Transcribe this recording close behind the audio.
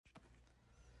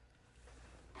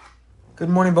Good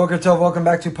morning, Boker Tov. Welcome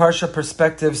back to Parsha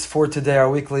Perspectives for today, our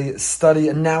weekly study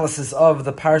analysis of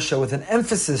the Parsha with an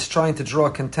emphasis trying to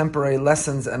draw contemporary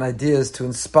lessons and ideas to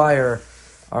inspire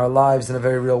our lives in a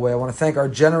very real way. I want to thank our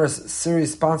generous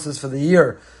series sponsors for the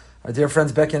year, our dear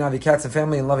friends Becky and Avi Katz and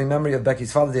family, in loving memory of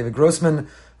Becky's father, David Grossman.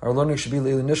 Our learning should be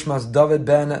Leilu Nishmas, David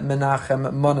Ben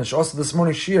Menachem Monish. Also, this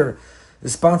morning's shir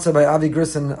is sponsored by Avi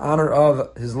Gris in honor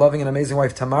of his loving and amazing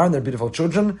wife Tamar and their beautiful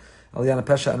children, Eliana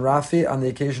Pesha and Rafi, on the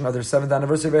occasion of their 7th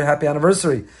anniversary. Very happy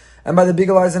anniversary. And by the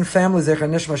Bigeleisen family, Zecher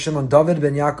Nishma Shimon David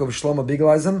Ben Yaakov Shlomo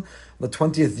Bigeleisen, the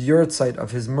 20th yurtzeit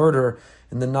of his murder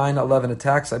in the 9/11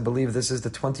 attacks. I believe this is the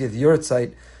 20th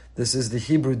yurtzeit. This is the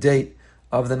Hebrew date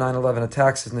of the 9/11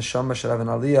 attacks. His neshama should have an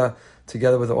aliyah,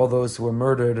 together with all those who were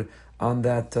murdered on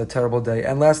that terrible day.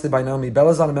 And lastly, by Naomi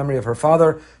Belazan, in memory of her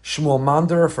father, Shmuel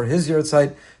Mander, for his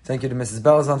yurtzeit. Thank you to Mrs.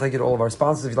 Belazan. Thank you to all of our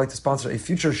sponsors. If you'd like to sponsor a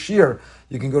future shir,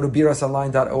 you can go to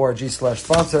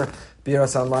brasonline.org/sponsor,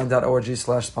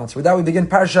 brasonline.org/sponsor. With that, we begin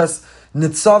Parshas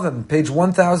Nitzavim, page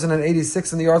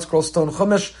 1086 in the Art Scroll Stone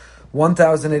Chumash,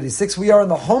 1086. We are in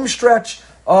the home stretch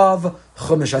of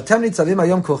Chumash. Atem Nitzavim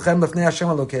hayom kulchem lefnei Hashem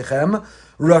Elokechem,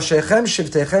 Roshechem,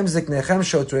 Shivtechem, Ziknechem,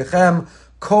 Shotrechem,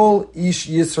 Kol Ish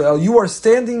Yisrael. You are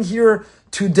standing here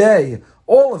today,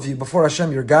 all of you, before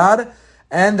Hashem, your God.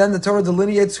 And then the Torah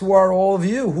delineates who are all of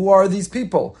you. Who are these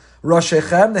people?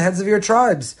 Roshechem, the heads of your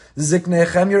tribes.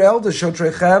 Ziknechem, your elders.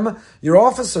 Shotrechem, your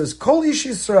officers. Kol Ish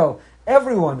Yisrael.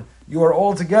 Everyone. You are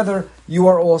all together. You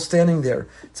are all standing there.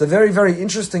 It's a very, very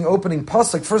interesting opening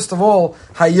pasuk. First of all,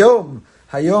 Hayom.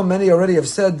 Hayom, many already have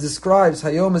said, describes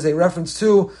Hayom as a reference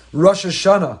to Rosh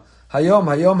Hashanah.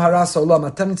 Hayom haras olam,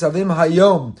 atem nitzavim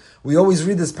hayom. We always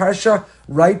read this parsha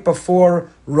right before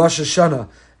Rosh Hashanah.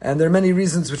 And there are many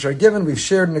reasons which are given. We've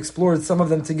shared and explored some of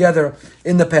them together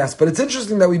in the past. But it's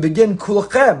interesting that we begin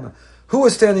kulchem. Who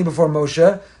is standing before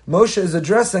Moshe? Moshe is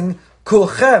addressing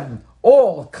kulchem,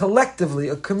 all, collectively,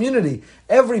 a community,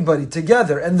 everybody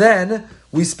together. And then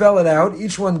we spell it out,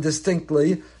 each one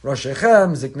distinctly,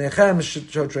 Roshechem, Ziknechem,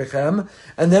 Shotrechem,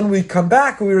 and then we come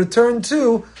back and we return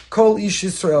to Kol Ish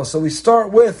Yisrael. So we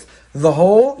start with the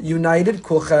whole, united,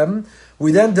 Kulchem.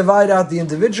 We then divide out the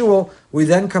individual. We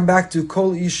then come back to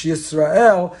Kol Ish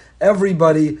Yisrael,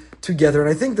 everybody together. And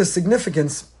I think the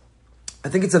significance, I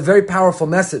think it's a very powerful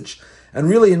message. And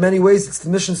really, in many ways, it's the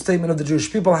mission statement of the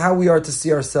Jewish people, how we are to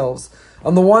see ourselves.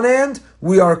 On the one hand,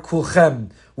 we are Kulchem.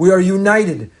 We are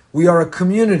united. We are a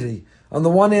community. On the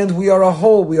one hand, we are a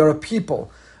whole. We are a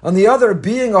people. On the other,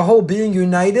 being a whole, being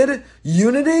united,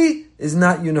 unity is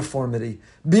not uniformity.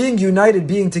 Being united,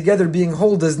 being together, being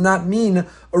whole does not mean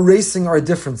erasing our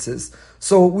differences.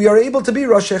 So we are able to be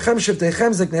Roshechem,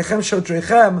 Shivtechem, Ziknechem,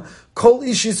 Shotrechem, Kol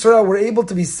Ish Yisrael. We're able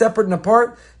to be separate and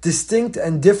apart, distinct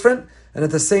and different, and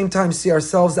at the same time see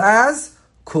ourselves as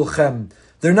Kulchem.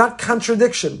 They're not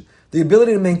contradiction. The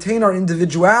ability to maintain our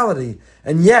individuality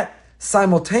and yet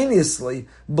simultaneously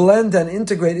blend and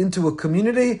integrate into a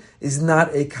community is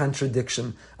not a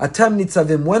contradiction. Atem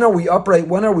Nitzavim. When are we upright?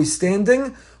 When are we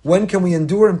standing? When can we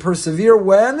endure and persevere?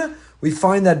 When we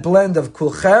find that blend of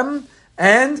Kulchem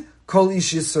and Kol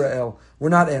Ish Yisrael. We're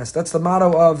not asked. That's the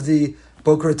motto of the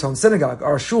Boca Raton Synagogue,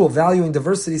 our shul, valuing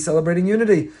diversity, celebrating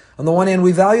unity. On the one hand,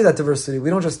 we value that diversity.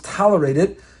 We don't just tolerate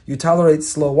it. You tolerate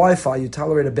slow Wi-Fi, you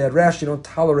tolerate a bad rash, you don't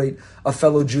tolerate a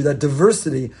fellow Jew. That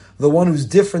diversity, the one who's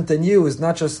different than you, is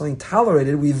not just something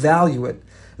tolerated, we value it.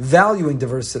 Valuing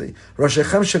diversity.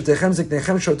 Roshechem, Shivtechem,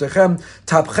 Ziknechem, Shotechem,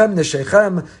 Tapchem,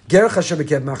 Neshechem, Gercha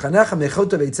Shebekev Machanecha,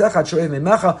 Mechota Beitzecha, Shoev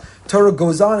Memecha. Torah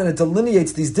goes on and it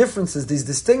delineates these differences, these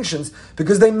distinctions,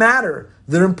 because they matter.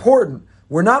 They're important.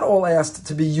 We're not all asked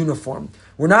to be uniform.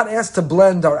 We're not asked to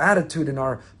blend our attitude and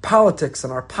our politics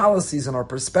and our policies and our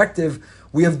perspective.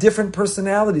 We have different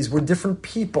personalities. We're different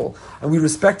people. And we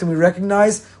respect and we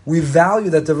recognize, we value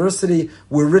that diversity.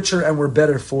 We're richer and we're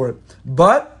better for it.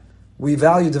 But we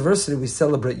value diversity. We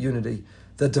celebrate unity.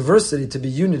 That diversity, to be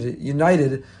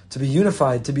united, to be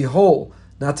unified, to be whole,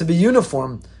 not to be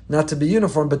uniform, but to be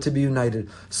united.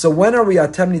 So when are we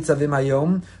Atem Nitzavim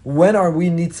Hayom? When are we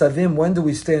Nitzavim? When do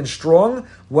we stand strong?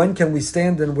 When can we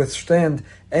stand and withstand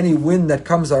any wind that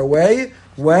comes our way?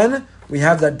 When we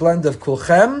have that blend of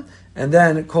Kulchem and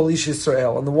then Kol Ish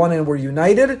Yisrael. On the one hand, we're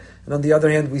united, and on the other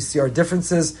hand, we see our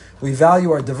differences. We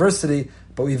value our diversity,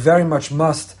 but we very much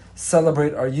must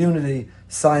celebrate our unity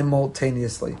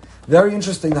simultaneously. Very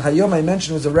interesting. The Hayom I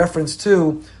mentioned was a reference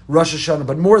to Rosh Hashanah,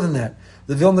 but more than that.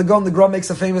 The Vilna Gaon, the Gra makes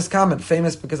a famous comment,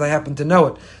 famous because I happen to know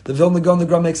it. The Vilna Gaon, the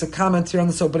Gra makes a comment here on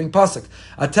this opening pasuk.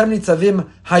 Atem Nitzavim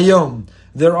Hayom.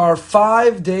 There are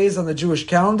 5 days on the Jewish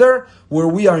calendar where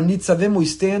we are Nitzavim, we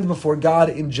stand before God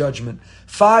in judgment.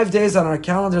 5 days on our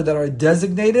calendar that are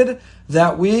designated,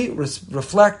 that we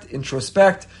reflect,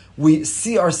 introspect, we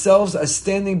see ourselves as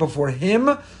standing before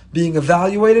Him, being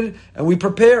evaluated, and we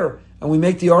prepare, and we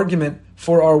make the argument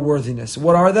for our worthiness.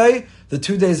 What are they? The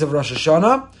 2 days of Rosh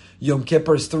Hashanah, Yom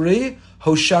Kippur is 3,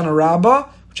 Hoshana Rabbah,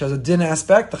 which has a din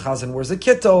aspect. The Chazan wears a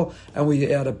kittel, and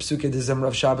we add a Psuke de Zimra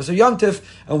of Shabbos or Yom Tif,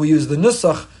 and we use the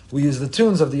Nusach, we use the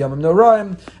tunes of the Yomim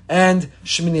Noraim, and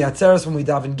Shmini Atzeres when we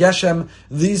daven Geshem.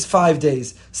 These 5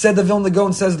 days. Said the Vilna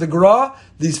Gaon, says the Gra,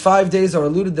 these 5 days are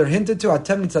alluded, they're hinted to,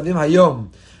 Atem Nitzavim Hayom.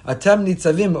 Atem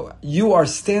Nitzavim, you are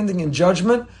standing in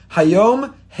judgment.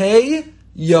 Hayom, Hey,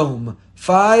 Yom.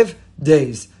 5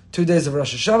 days. 2 days of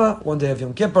Rosh Hashanah, 1 day of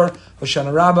Yom Kippur,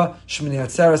 Hoshana Rabbah, Shmini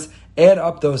Atzeres. Add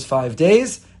up those 5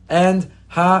 days, and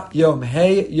Ha-Yom,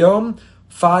 Hey, Yom,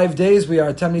 5 days we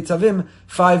are Atem Nitzavim,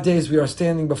 5 days we are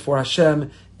standing before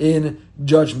Hashem in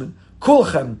judgment.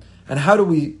 Kulchem. And how do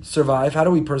we survive? How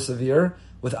do we persevere?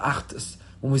 With Achdus.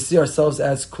 When we see ourselves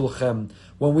as Kulchem,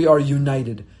 when we are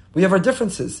united. We have our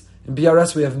differences. In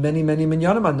BRS, we have many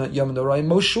minyanim on Yom Noraim.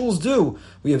 Most shuls do.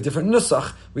 We have different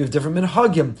nusach. We have different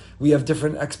minhagim. We have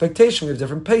different expectation. We have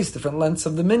different pace, different lengths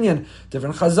of the minyan,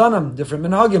 different chazanim, different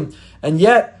minhagim. And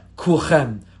yet,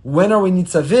 kulchem. When are we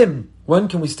nitzavim? When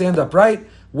can we stand upright?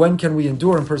 When can we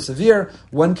endure and persevere?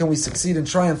 When can we succeed in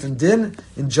triumph in din,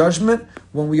 in judgment?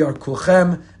 When we are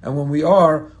kulchem, and when we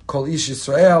are kol ish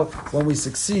Yisrael, when we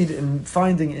succeed in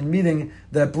finding and meeting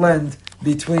that blend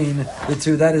between the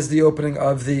two. That is the opening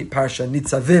of the Parsha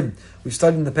Nitzavim. We've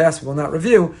studied in the past, we will not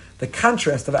review, the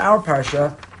contrast of our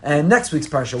Parsha and next week's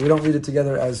Parsha. We don't read it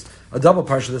together as a double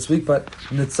Parsha this week, but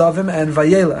Nitzavim and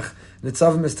Vayelech.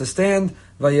 Nitzavim is to stand,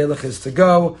 Vayelech is to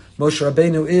go. Moshe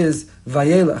Rabbeinu is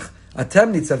Vayelech.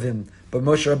 Atem Nitzavim, but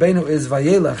Moshe Rabbeinu is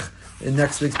Vayelech. In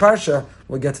next week's Parsha,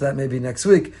 we'll get to that maybe next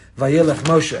week, Vayelech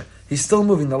Moshe. He's still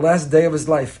moving, the last day of his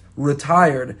life,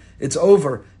 retired. It's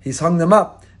over. He's hung them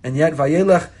up. And yet,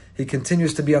 Vayelech, he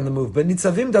continues to be on the move. But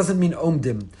Nitzavim doesn't mean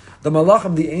Omdim. The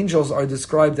Malachim, the angels, are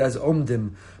described as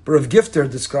Omdim. But Rav Gifter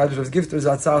describes, Rav Gifter's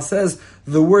Zatzal says,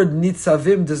 the word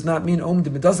Nitzavim does not mean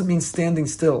Omdim. It doesn't mean standing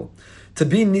still. To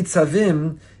be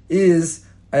Nitzavim is,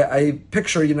 I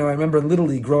picture, I remember in Little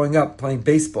League growing up playing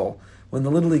baseball, when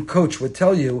the Little League coach would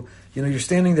tell you, you're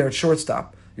standing there at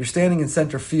shortstop, you're standing in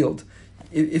center field.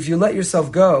 If you let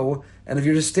yourself go, and if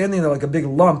you're just standing there like a big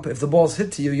lump, if the ball's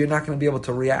hit to you, you're not going to be able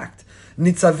to react.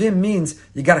 Nitzavim means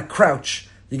you got to crouch.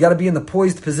 You got to be in the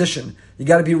poised position. You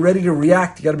got to be ready to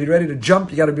react. You got to be ready to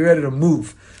jump. You got to be ready to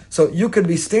move. So you could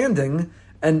be standing,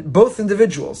 and both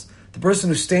individuals, the person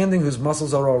who's standing, whose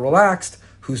muscles are all relaxed,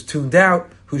 who's tuned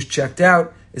out, who's checked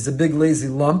out, is a big lazy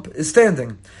lump, is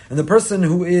standing. And the person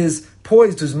who is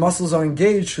poised, whose muscles are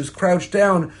engaged, who's crouched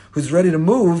down, who's ready to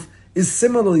move, is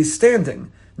similarly standing.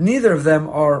 Neither of them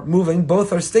are moving,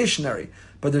 both are stationary.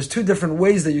 But there's two different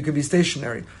ways that you could be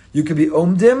stationary. You could be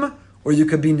omdim, or you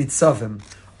could be nitzavim.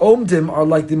 Omdim are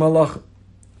like the malach.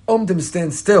 Omdim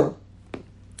stand still.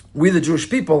 We, the Jewish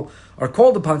people, are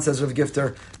called upon, says Rav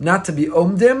Gifter, not to be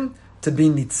omdim, to be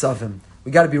nitzavim.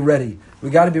 We got to be ready.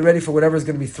 We got to be ready for whatever is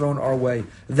going to be thrown our way.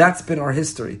 That's been our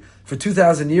history. For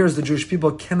 2,000 years, the Jewish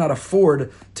people cannot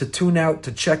afford to tune out,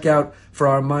 to check out, for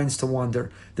our minds to wander.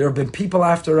 There have been people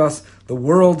after us. The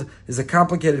world is a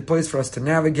complicated place for us to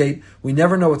navigate. We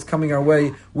never know what's coming our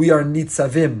way. We are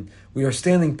nitzavim. We are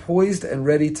standing poised and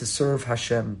ready to serve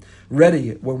Hashem.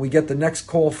 Ready when we get the next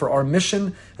call for our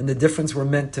mission and the difference we're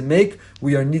meant to make.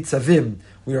 We are nitzavim.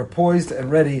 We are poised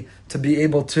and ready to be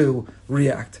able to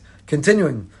react.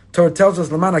 Continuing, Torah tells us,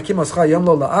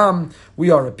 we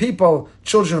are a people,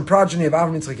 children and progeny of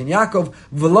Avraham, Yitzchak, and Yaakov,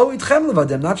 v'lo itchem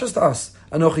levadem, not just us.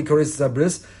 Anochi koris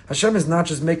zabris. Hashem is not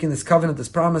just making this covenant, this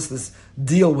promise, this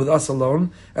deal with us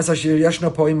alone. Es asher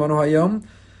yeshno po imanu hayom,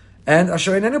 and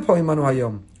asher einenu po imanu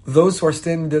hayom. Those who are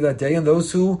standing there that day, and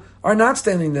those who are not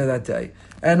standing there that day.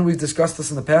 And we've discussed this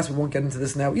in the past, we won't get into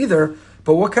this now either,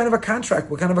 but what kind of a contract,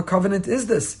 what kind of a covenant is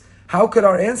this? How could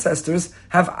our ancestors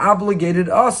have obligated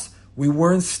us? We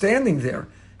weren't standing there.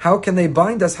 How can they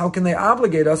bind us? How can they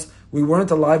obligate us? We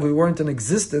weren't alive. We weren't in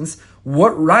existence. What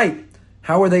right?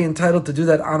 How are they entitled to do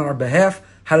that on our behalf?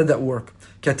 How did that work?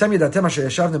 You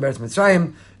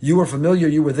were familiar.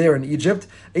 You were there in Egypt.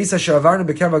 So this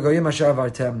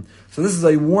is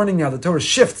a warning now. The Torah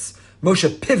shifts.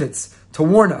 Moshe pivots to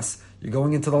warn us. You're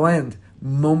going into the land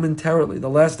momentarily. The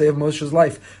last day of Moshe's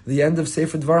life. The end of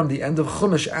Sefer Dvarim. The end of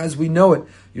Chumash as we know it.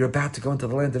 You're about to go into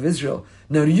the land of Israel.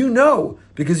 Now you know,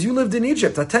 because you lived in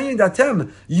Egypt.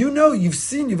 You know, you've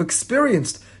seen, you've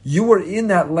experienced. You were in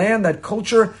that land, that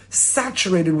culture,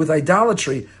 saturated with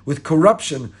idolatry, with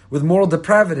corruption, with moral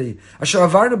depravity.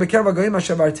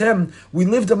 We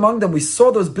lived among them. We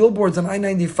saw those billboards on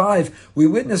I-95. We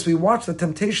witnessed, we watched the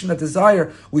temptation, that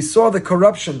desire. We saw the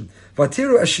corruption. You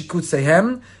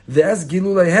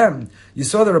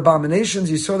saw their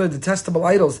abominations, you saw their detestable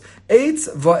idols.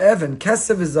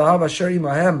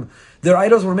 Their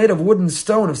idols were made of wood and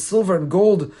stone, of silver and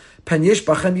gold. So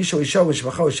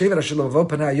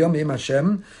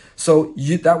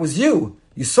that was you.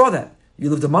 You saw that. You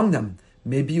lived among them.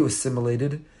 Maybe you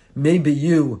assimilated. Maybe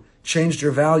you changed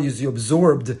your values. You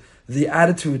absorbed the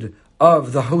attitude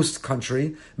of the host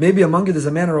country. Maybe among you there's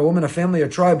a man or a woman, a family or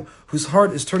tribe whose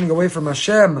heart is turning away from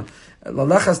Hashem, going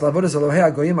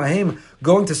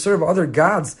to serve other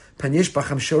gods.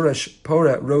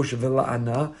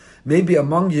 Maybe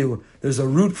among you there's a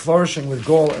root flourishing with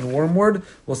gall and wormwood.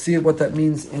 We'll see what that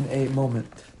means in a moment.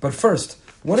 But first,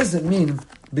 what does it mean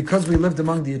because we lived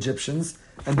among the Egyptians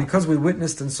and because we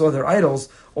witnessed and saw their idols,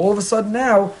 all of a sudden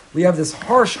now we have this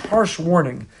harsh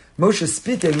warning. Moshe is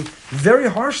speaking very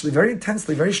harshly, very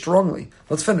intensely, very strongly.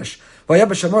 Let's finish. So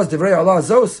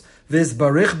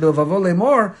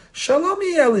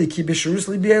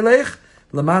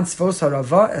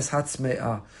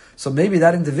maybe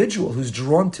that individual who's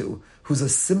drawn to, who's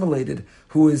assimilated,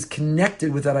 who is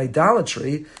connected with that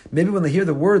idolatry, maybe when they hear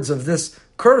the words of this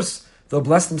curse, they'll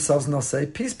bless themselves and they'll say,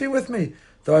 peace be with me.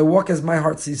 Though I walk as my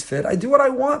heart sees fit, I do what I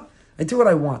want.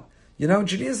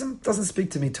 Judaism doesn't speak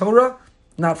to me. Torah,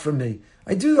 not for me.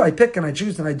 I pick and I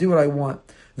choose and I do what I want.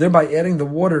 Thereby adding the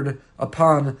watered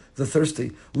upon the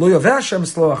thirsty. Lo yoveh Hashem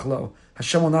sloach lo.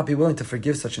 Hashem will not be willing to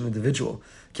forgive such an individual.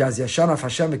 Because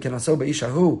Hashem's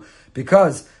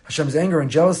anger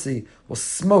and jealousy will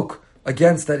smoke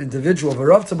against that individual.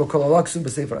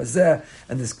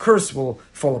 And this curse will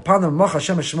fall upon them. And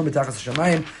Hashem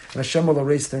will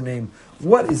erase their name.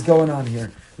 What is going on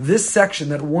here? This section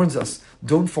that warns us,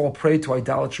 don't fall prey to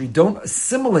idolatry. Don't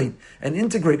assimilate and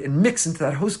integrate and mix into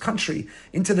that host country,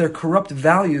 into their corrupt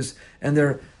values and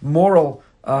their moral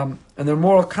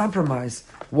compromise.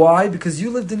 Why? Because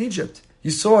you lived in Egypt. You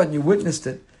saw it and you witnessed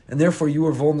it, and therefore you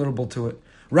were vulnerable to it.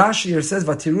 Rashi here says,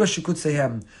 "Vatiru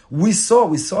shikutzehem." We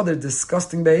saw their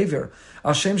disgusting behavior.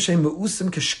 Hashem shem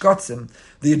meusim keshkatzim.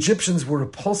 The Egyptians were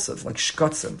repulsive, like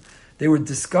shkatzim. They were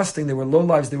disgusting. They were low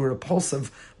lives. They were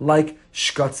repulsive, like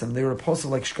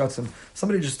shkatzim.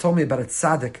 Somebody just told me about a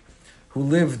tzaddik who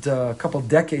lived a couple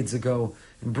decades ago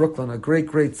in Brooklyn. A great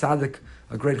tzaddik,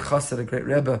 a great chassid, a great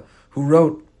rebbe, who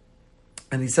wrote,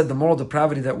 and he said the moral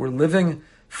depravity that we're living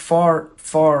far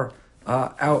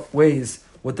outweighs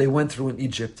what they went through in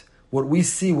Egypt. What we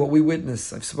see, what we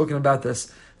witness. I've spoken about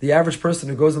this. The average person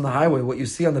who goes on the highway, what you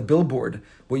see on the billboard,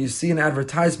 what you see in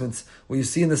advertisements, what you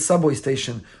see in the subway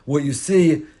station, what you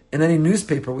see in any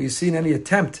newspaper, what you see in any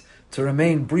attempt to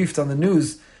remain briefed on the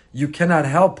news, you cannot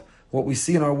help what we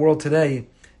see in our world today,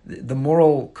 the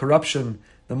moral corruption,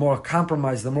 the moral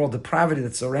compromise, the moral depravity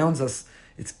that surrounds us.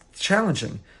 It's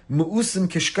challenging. Mu'usim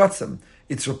kishkatzim.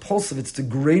 It's repulsive, it's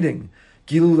degrading.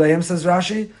 Gilu leim, says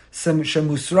Rashi,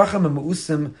 shemusrachim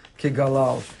mu'usim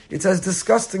kegalal. It's as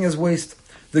disgusting as waste.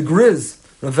 The Griz,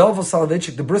 Ravel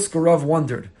Soloveitchik, the Brisker Rav,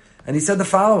 wondered. And he said the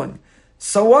following,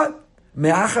 so what?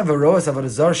 The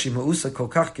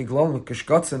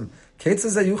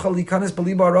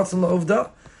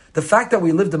fact that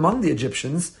we lived among the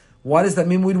Egyptians, why does that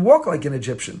mean we'd walk like an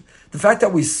Egyptian? The fact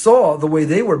that we saw the way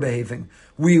they were behaving,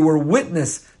 we were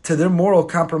witness to their moral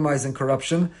compromise and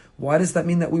corruption, why does that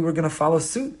mean that we were going to follow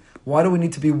suit? Why do we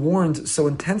need to be warned so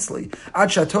intensely? Till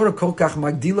the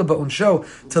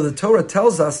Torah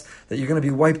tells us that you're going to be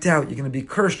wiped out, you're going to be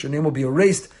cursed, your name will be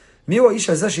erased. If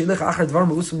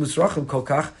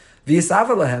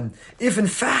in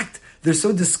fact they're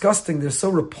so disgusting, they're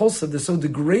so repulsive, they're so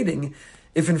degrading,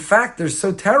 if in fact they're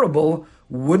so terrible,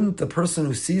 wouldn't the person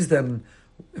who sees them,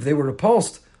 if they were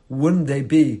repulsed, wouldn't they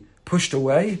be pushed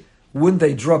away? Wouldn't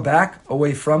they draw back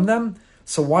away from them?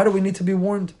 So why do we need to be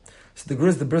warned? So the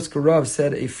Griz, the Brisker Rav,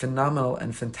 said a phenomenal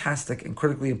and fantastic and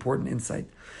critically important insight.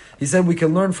 He said we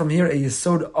can learn from here a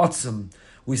yesod otzum.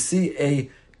 We see a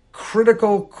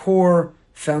critical core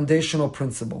foundational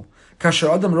principle. The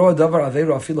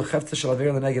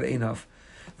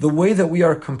way that we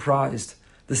are comprised,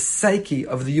 the psyche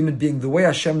of the human being, the way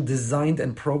Hashem designed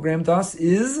and programmed us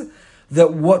is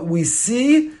that what we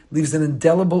see leaves an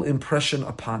indelible impression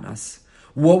upon us.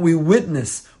 What we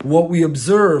witness, what we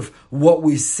observe, what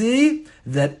we see,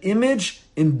 that image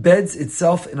embeds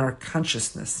itself in our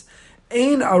consciousness.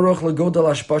 We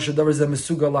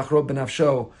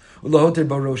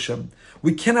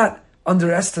cannot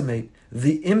underestimate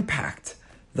the impact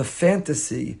the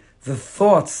fantasy, the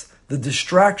thoughts, the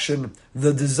distraction,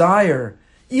 the desire,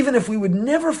 even if we would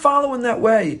never follow in that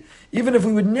way, even if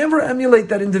we would never emulate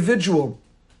that individual,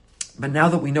 but now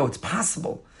that we know it's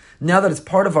possible, now that it's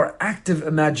part of our active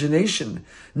imagination,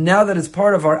 now that it's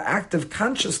part of our active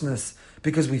consciousness,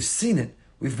 because we've seen it,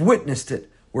 we've witnessed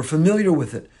it, we're familiar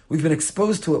with it, we've been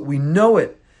exposed to it, we know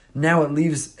it, now it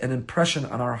leaves an impression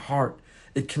on our heart.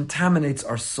 It contaminates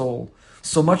our soul,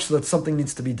 so much so that something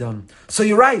needs to be done. So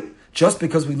you're right, just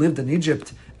because we lived in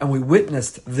Egypt and we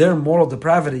witnessed their moral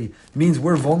depravity means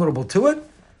we're vulnerable to it?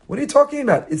 What are you talking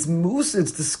about? It's musa,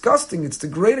 it's disgusting, it's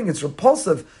degrading, it's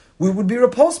repulsive. We would be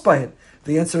repulsed by it.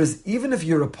 The answer is, even if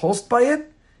you're repulsed by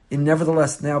it, it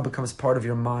nevertheless now becomes part of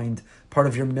your mind, part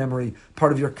of your memory,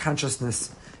 part of your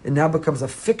consciousness. It now becomes a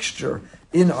fixture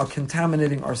in our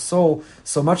contaminating our soul,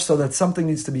 so much so that something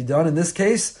needs to be done. In this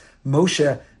case,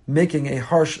 Moshe making a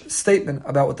harsh statement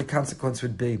about what the consequence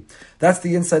would be. That's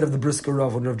the insight of the Brisker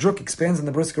Rav. When Rav Druk expands on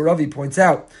the Brisker Rav, he points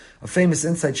out a famous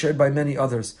insight shared by many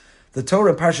others. The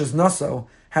Torah, Parshas Naso,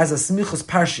 has a smichus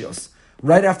parshios.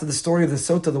 Right after the story of the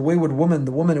Sota, the wayward woman,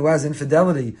 the woman who has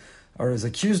infidelity, or is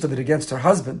accused of it against her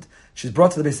husband. She's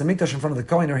brought to the Beis Hamikdash in front of the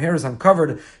Kohen, her hair is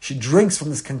uncovered, she drinks from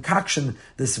this concoction,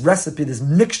 this recipe, this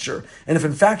mixture, and if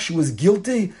in fact she was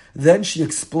guilty, then she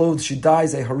explodes, she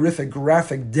dies a horrific,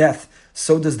 graphic death.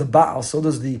 So does the Baal, so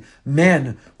does the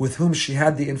man with whom she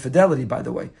had the infidelity, by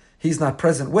the way. He's not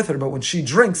present with her, but when she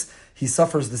drinks, he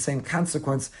suffers the same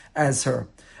consequence as her.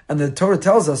 And the Torah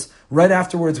tells us, right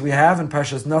afterwards we have in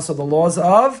Parshas Naso the laws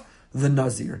of the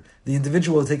Nazir, the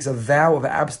individual who takes a vow of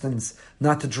abstinence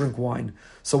not to drink wine.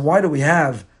 So why do we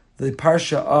have the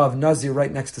Parsha of Nazir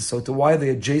right next to Sota? Why are they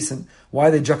adjacent? Why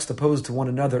are they juxtaposed to one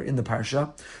another in the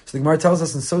Parsha? So the Gemara tells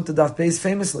us in Sota Daf Beis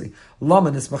famously,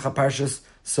 Lama nismacha Parshas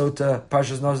Sota,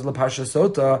 Parshas Nazir la Parsha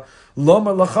Sota,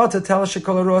 Loma lachata tel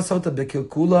shekol haroa Sota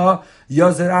bekilkula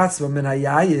yazer atzva min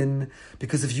hayayin.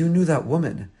 Because if you knew that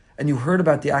woman, and you heard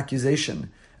about the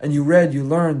accusation, and you read, you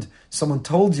learned, someone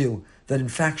told you that in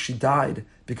fact she died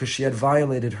because she had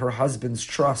violated her husband's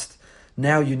trust.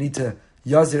 Now you need to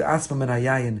yazir atzma min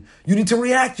hayayin. You need to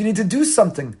react. You need to do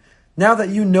something. Now that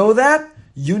you know that,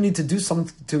 you need to do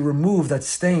something to remove that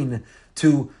stain,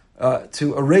 to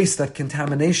erase that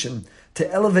contamination, to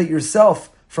elevate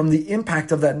yourself from the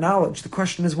impact of that knowledge. The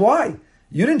question is why?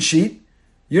 You didn't cheat.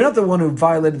 You're not the one who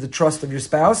violated the trust of your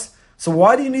spouse. So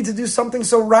why do you need to do something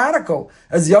so radical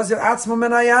as yazir atzma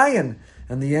min hayayin?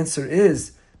 And the answer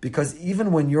is, because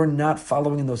even when you're not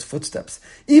following in those footsteps,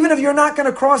 even if you're not going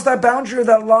to cross that boundary or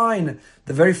that line,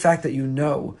 the very fact that you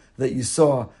know, that you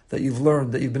saw, that you've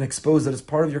learned, that you've been exposed, that it's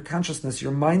part of your consciousness,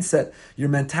 your mindset, your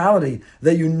mentality,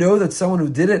 that you know that someone who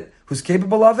did it, who's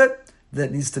capable of it,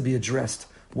 that needs to be addressed.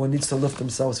 One needs to lift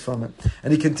themselves from it.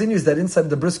 And he continues that inside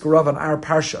the Brisker Rav on our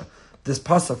Parsha, this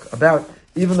pasuk about,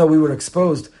 even though we were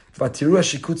exposed, but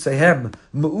nevertheless you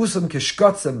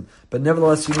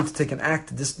need to take an act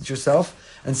to distance yourself.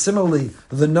 And similarly,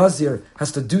 the Nazir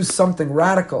has to do something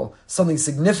radical, something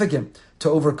significant to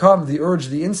overcome the urge,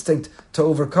 the instinct, to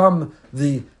overcome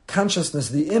the consciousness,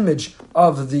 the image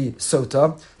of the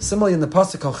Sota. Similarly, in the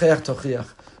pasuk Hocheach Tochiach,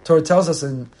 Torah tells us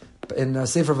in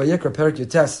Sefer Vayikra, Perek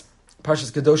Yutes,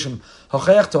 Parshas Kedoshim,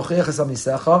 Hocheach Tochiach es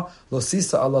amisecha, lo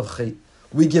sisa alav chet.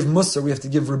 We give musar, we have to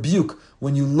give rebuke.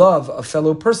 When you love a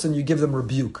fellow person, you give them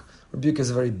rebuke. Rebuke is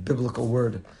a very biblical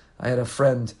word. I had a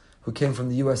friend who came from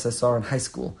the USSR in high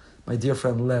school, my dear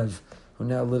friend Lev, who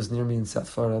now lives near me in South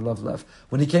Florida. I love Lev.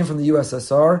 When he came from the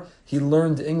USSR, he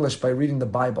learned English by reading the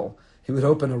Bible. He would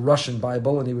open a Russian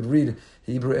Bible and he would read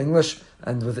Hebrew English,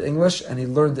 and with English, and he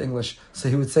learned English. So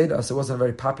he would say to us, it wasn't a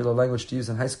very popular language to use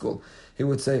in high school, he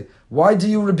would say, "Why do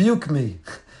you rebuke me?"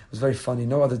 It was very funny.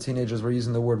 No other teenagers were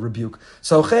using the word rebuke.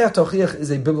 So Hocheach Tochiach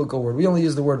is a biblical word. We only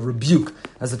use the word rebuke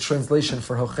as a translation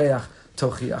for Hocheach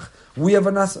Tochiach. We have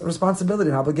a responsibility,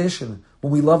 an obligation.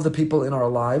 When we love the people in our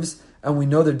lives and we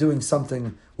know they're doing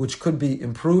something which could be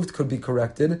improved, could be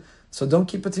corrected, so don't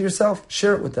keep it to yourself.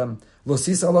 Share it with them. Lo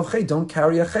sisa alav chet. Don't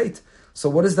carry a chet. So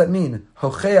what does that mean?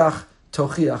 Hocheach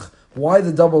Tochiach. Why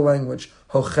the double language?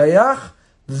 Hocheach,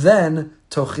 then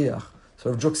Tochiach. So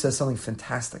Rav Druk says something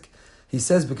fantastic. He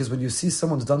says, because when you see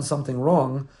someone's done something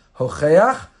wrong,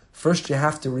 Hocheach, first you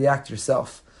have to react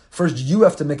yourself. First you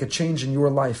have to make a change in your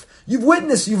life. You've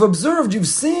witnessed, you've observed, you've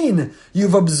seen,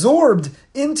 you've absorbed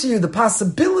into you the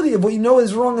possibility of what you know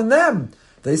is wrong in them.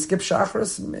 They skip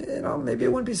Shachris, maybe it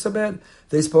wouldn't be so bad.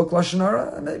 They spoke Lashon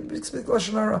Hara, maybe speak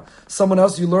Lashon Hara. Someone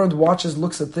else you learned watches,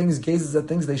 looks at things, gazes at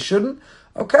things they shouldn't.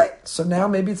 Okay, so now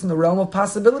maybe it's in the realm of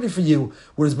possibility for you,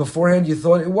 whereas beforehand you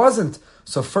thought it wasn't.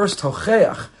 So first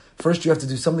Hocheach. First, you have to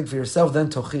do something for yourself, then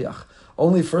Tochiach.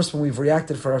 Only first when we've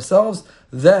reacted for ourselves,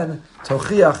 then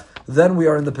tochiach, then we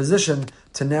are in the position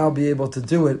to now be able to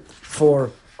do it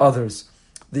for others.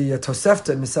 The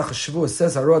Tosefta in Mesach Shavuos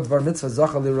says, Haro dvar mitzvah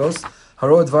zacha liros,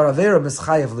 haro dvar avera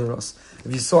mischayev liros.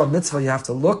 If you saw a mitzvah, you have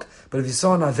to look, but if you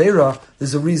saw an avera,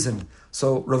 there's a reason.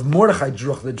 So Rav Mordechai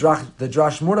Druch, the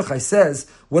Drash Mordechai says,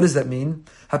 what does that mean?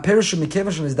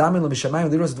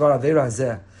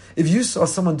 If you saw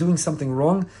someone doing something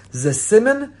wrong,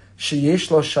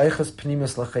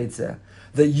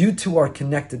 that you too are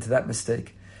connected to that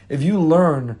mistake. If you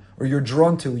learn, or you're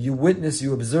drawn to, you witness,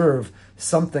 you observe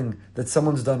something that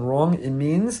someone's done wrong, it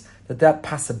means that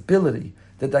possibility,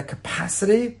 that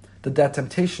capacity, that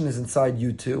temptation is inside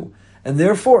you too. And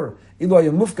therefore, if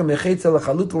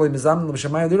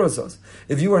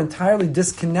you were entirely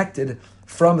disconnected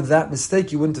from that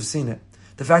mistake, you wouldn't have seen it.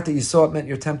 The fact that you saw it meant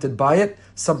you're tempted by it.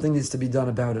 Something needs to be done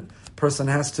about it. Person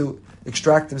has to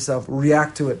extract himself,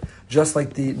 react to it, just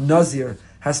like the Nazir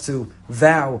has to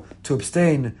vow to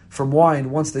abstain from wine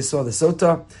once they saw the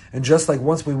sota. And just like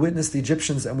once we witnessed the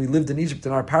Egyptians and we lived in Egypt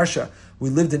in our parsha,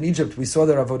 we lived in Egypt, we saw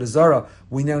their avodah zarah,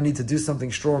 we now need to do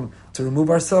something strong to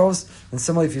remove ourselves. And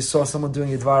similarly, if you saw someone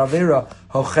doing a dvar avera,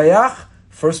 hochayach,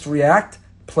 first react,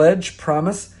 pledge,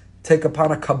 promise, take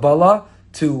upon a Kabbalah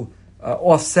to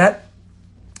offset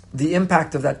the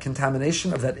impact of that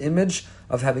contamination, of that image,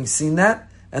 of having seen that.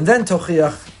 And then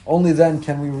tochiach, only then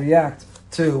can we react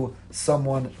to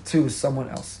someone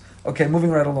else. Okay,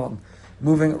 moving right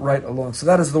along. So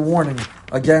that is the warning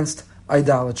against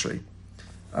idolatry.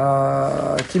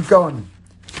 Keep going.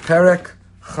 Perek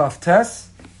Chavtes,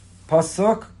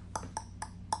 Pasuk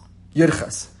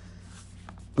Yirches.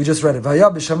 We just read it.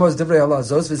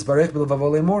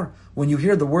 When you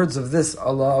hear the words of this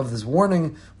Allah, of this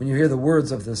warning, when you hear the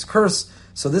words of this curse,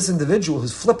 so this individual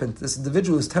who's flippant, this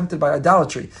individual who's tempted by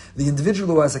idolatry, the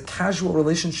individual who has a casual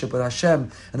relationship with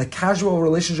Hashem, and a casual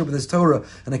relationship with His Torah,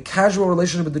 and a casual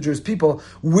relationship with the Jewish people,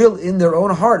 will in their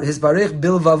own heart, His Barech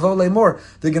Bilvavo Lemor,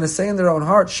 they're going to say in their own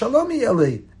heart, Shalom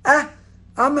Eli,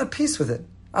 I'm at peace with it.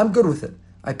 I'm good with it.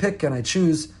 I pick and I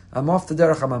choose. I'm off the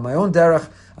derech. I'm on my own derech.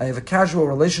 I have a casual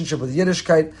relationship with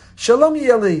Yiddishkeit. Shalom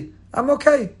Eli, I'm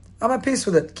okay. I'm at peace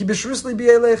with it. Ki b'shrusli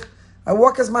bi'elech. I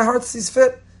walk as my heart sees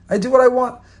fit. I do what I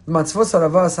want.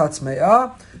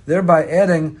 Thereby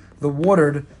adding the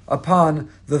watered upon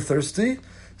the thirsty.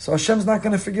 So Hashem's not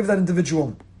going to forgive that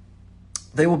individual.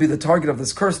 They will be the target of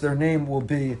this curse. Their name will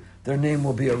be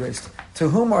erased. To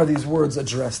whom are these words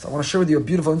addressed? I want to share with you a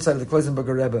beautiful insight of the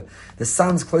Kloisenberger Rebbe. The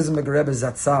Sans Kloisenberger Rebbe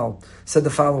Zatzal said the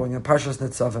following in Parshas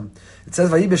Nitzavim. It says,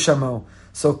 "Vayi b'shamo."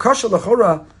 So kasha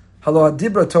lechora halo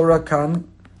adibra Torah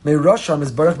kan meirasham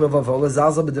is barach bevavo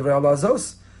lezalza b'divrei Allah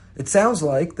azos. It sounds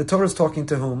like the Torah is talking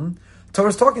to whom? The Torah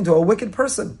is talking to a wicked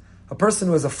person. A person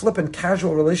who has a flippant,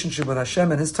 casual relationship with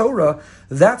Hashem and His Torah.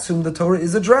 That's whom the Torah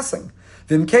is addressing.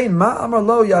 V'imkein ma amar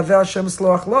lo yaveh Hashem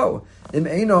sloach lo im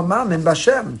eino mamin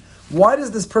b'Hashem. Why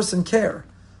does this person care?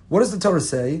 What does the Torah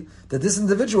say? That this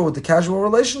individual with the casual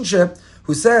relationship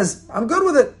who says, I'm good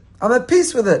with it, I'm at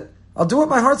peace with it, I'll do what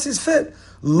my heart sees fit.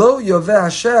 Lo yoveh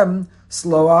Hashem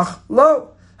sloach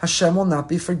lo. Hashem will not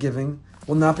be forgiving,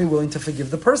 will not be willing to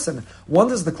forgive the person.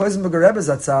 Wonders the Kloisenberger Rebbe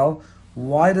Zatzal,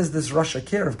 why does this Rasha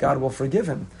care if God will forgive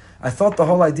him? I thought the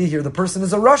whole idea here, the person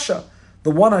is a Rasha.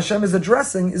 The one Hashem is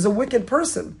addressing is a wicked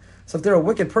person. So if they're a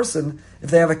wicked person, if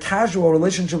they have a casual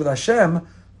relationship with Hashem,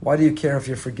 why do you care if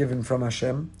you're forgiven from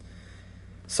Hashem?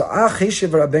 So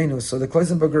the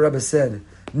Kloisenberger Rebbe said,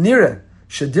 Nire,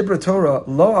 shedibra Torah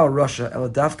lo al Rasha el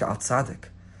davka al tzaddik.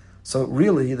 So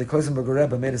really, the Kloisenberger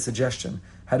Rebbe made a suggestion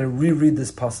how to reread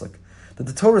this pasuk. That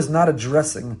the Torah is not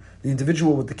addressing the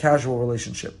individual with the casual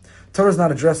relationship. Torah is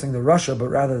not addressing the Rasha, but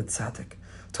rather the tzaddik.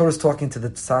 Torah is talking to the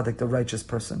tzaddik, the righteous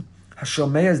person.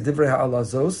 Hashomei is divrei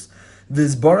ha'alazos,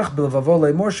 v'izbarach b'levavo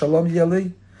le'mor shalom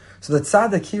yeli. So the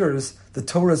tzaddik hears the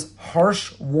Torah's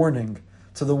harsh warning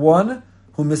to the one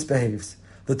who misbehaves.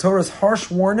 The Torah's harsh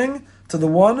warning to the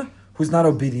one who's not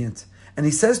obedient. And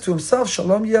he says to himself,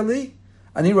 Shalom yeli,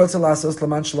 ani rotze lasos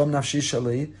laman shalom nafshi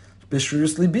shali,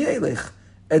 b'shrirus libi elech,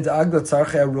 ed'ag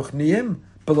l'tzarchei aruchniyim,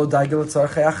 below daigel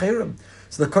l'tzarchei acherim.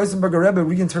 So the Kloisenberger Rebbe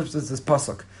reinterprets this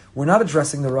pasuk. We're not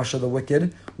addressing the Rasha, the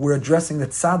wicked. We're addressing the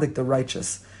tzaddik, the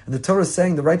righteous. And the Torah is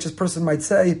saying the righteous person might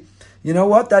say, you know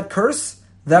what? That curse,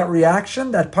 that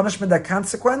reaction, that punishment, that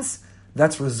consequence,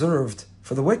 that's reserved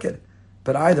for the wicked.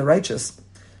 But I, the righteous,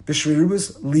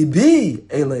 b'shrirus libi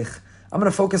elech. I'm going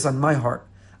to focus on my heart.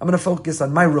 I'm going to focus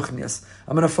on my ruchnias.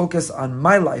 I'm going to focus on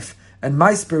my life and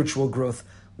my spiritual growth.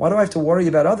 Why do I have to worry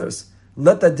about others?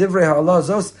 Let that divrei ha'Allah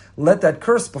zos, let that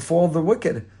curse befall the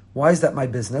wicked. Why is that my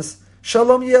business?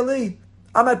 Shalom yeli,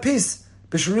 I'm at peace.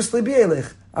 B'shirus libi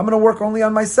elech, I'm going to work only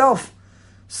on myself.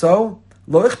 So,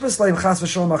 lo ichbis leim chas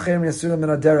v'sholom acherim yasurim min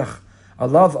haderech.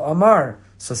 Alav amar.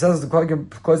 So says the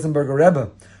Kloisenberger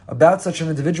Rebbe, about such an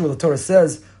individual, the Torah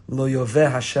says, lo yoveh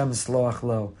Hashem sloach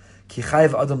lo. Ki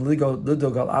chayv adam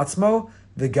lidog al atzmo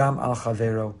v'gam al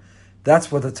chavero.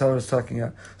 That's what the Torah is talking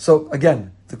about. So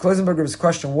again, the Kloisenberger's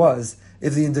question was,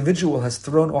 if the individual has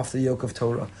thrown off the yoke of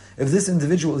Torah, if this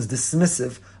individual is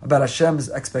dismissive about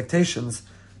Hashem's expectations,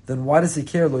 then why does he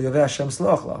care? Lo yoveh Hashem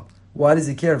sloach lo. Why does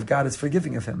he care if God is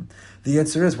forgiving of him? The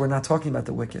answer is, we're not talking about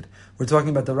the wicked. We're talking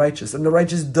about the righteous. And the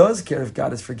righteous does care if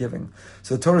God is forgiving.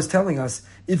 So the Torah is telling us,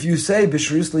 if you say,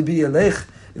 B'shirus libi elech,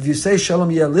 if you say, Shalom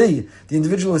yali, the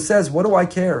individual who says, what do I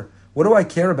care? What do I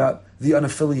care about the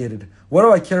unaffiliated? What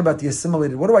do I care about the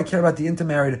assimilated? What do I care about the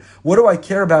intermarried? What do I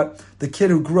care about the kid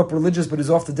who grew up religious but is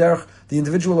off the derech? The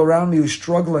individual around me who's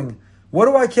struggling? What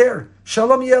do I care?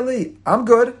 Shalom yali. I'm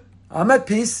good. I'm at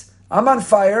peace. I'm on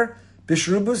fire.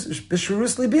 B'shirus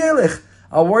libi elech.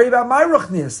 I'll worry about my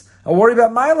ruchnias. I'll worry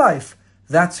about my life.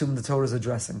 That's whom the Torah is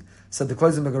addressing. Said the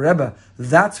Kloisenberger Rebbe,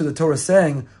 that's who the Torah is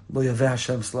saying, Lo yaveh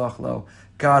Hashem slach lo.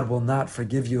 God will not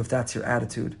forgive you if that's your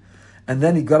attitude. And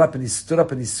then he got up and he stood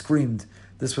up and he screamed.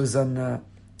 This was in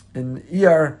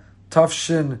Iyar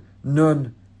Tafshin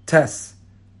Nun Tes.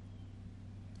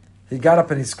 He got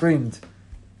up and he screamed.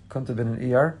 Couldn't have been in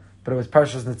Iyar, but it was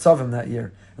Parshas Nitzavim that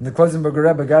year. And the Kloisenberger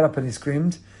Rebbe got up and he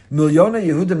screamed, Milyona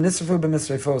Yehudim nisrafu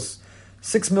b'misreifos.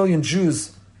 6 million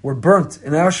Jews were burnt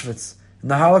in Auschwitz. In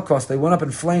the Holocaust, they went up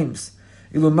in flames.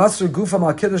 Ilu masur gufam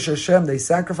al kiddush Hashem. They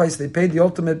sacrificed. They paid the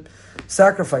ultimate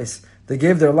sacrifice. They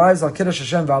gave their lives al kiddush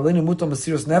Hashem. V'alinu mutam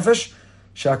masirus nefesh.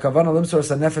 She'akavana limsoras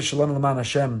hanefesh shalom l'man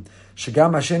Hashem.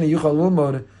 Shegam Hashem yuchal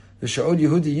lulmod. V'she'od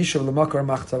Yehudi yishav l'makar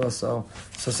machtavaso.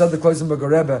 So said the Kloisenberger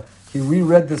Rebbe. He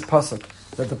reread this pasuk.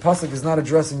 That the pasuk is not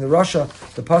addressing the Rasha.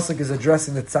 The pasuk is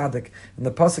addressing the tzaddik. And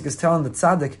the pasuk is telling the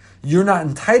tzaddik, you're not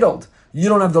entitled. You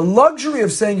don't have the luxury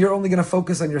of saying you're only going to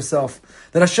focus on yourself.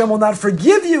 That Hashem will not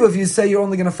forgive you if you say you're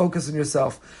only going to focus on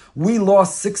yourself. We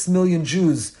lost 6 million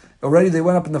Jews. Already they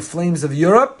went up in the flames of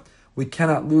Europe. We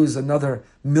cannot lose another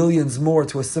millions more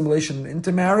to assimilation and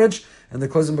intermarriage. And the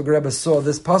Kloisenberger Rebbe saw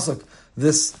this pasuk,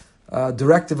 this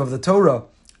directive of the Torah,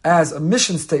 as a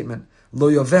mission statement. Lo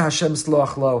yoveh Hashem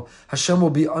sloach lo. Hashem will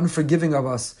be unforgiving of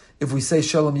us if we say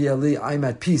Shalom Yali, I'm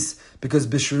at peace, because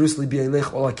B'shirus libi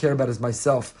elech, all I care about is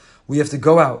myself. We have to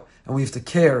go out and we have to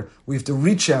care. We have to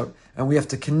reach out and we have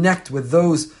to connect with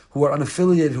those who are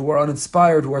unaffiliated, who are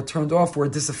uninspired, who are turned off, who are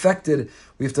disaffected.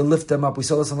 We have to lift them up. We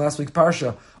saw this in last week's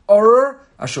parsha. Oror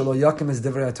asher lo yakim es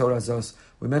divrei Torah zos.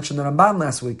 We mentioned the Ramban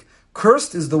last week.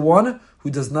 Cursed is the one who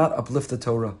does not uplift the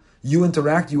Torah. You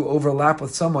interact, you overlap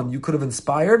with someone you could have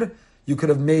inspired, you could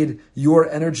have made your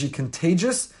energy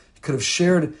contagious, you could have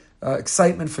shared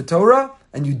excitement for Torah,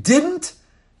 and you didn't.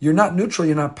 You're not neutral,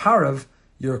 you're not parav.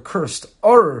 You're cursed.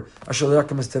 Or Hashem lo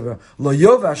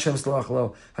yoveh Hashem slach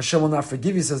lo. Hashem will not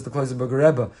forgive you, says the Kloisenberger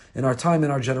Rebbe. In our time, in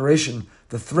our generation,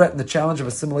 the threat and the challenge of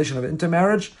assimilation of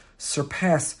intermarriage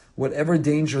surpass whatever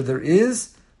danger there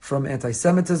is from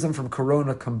anti-Semitism, from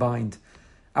Corona combined.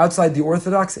 Outside the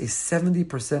Orthodox, a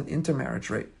 70% intermarriage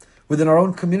rate. Within our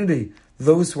own community,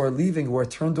 those who are leaving, who are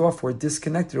turned off, who are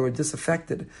disconnected, who are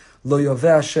disaffected, lo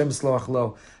yoveh Hashem slach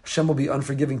lo. Hashem will be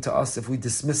unforgiving to us if we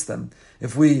dismiss them,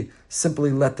 if we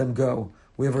simply let them go.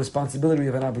 We have a responsibility, we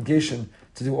have an obligation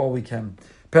to do all we can.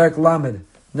 Perek Lamed,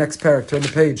 next perek, turn the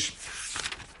page.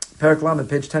 Perek Lamed,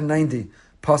 page 1090,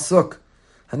 Pasuk.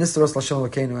 Hanistaros Lashem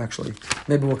Elokeinu, actually.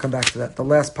 Maybe we'll come back to that. The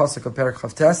last pasuk of Perek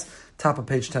Chavtes, top of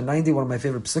page 1090, one of my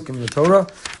favorite psukim in the Torah.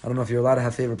 I don't know if you're allowed to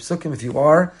have favorite psukim. If you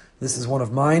are, this is one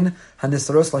of mine.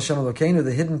 Hanistaros Lashem Elokeinu,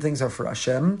 the hidden things are for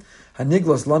Hashem.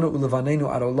 Haniglos lanu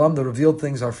ulevanenu ad olam, the revealed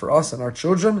things are for us and our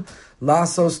children.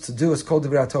 Lasos, to do, is kol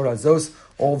divrei Torah zos,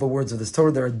 all the words of this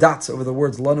Torah. There are dots over the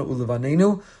words lanu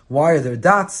ulevanenu. Why are there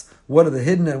dots? What are the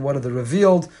hidden and what are the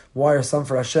revealed? Why are some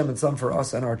for Hashem and some for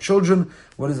us and our children?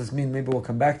 What does this mean? Maybe we'll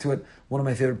come back to it. One of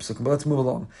my favorite psukim. But let's move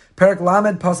along. Perek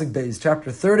Lamed, Pasuk Beis,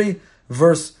 chapter 30,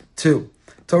 verse 2.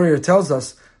 Torah here tells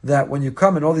us that when you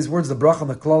come and all these words, the bracha and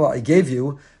the klala I gave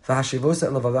you,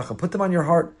 put them on your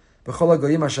heart.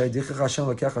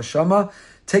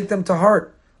 Take them to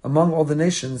heart among all the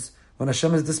nations when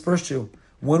Hashem has dispersed you.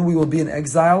 When we will be in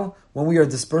exile, when we are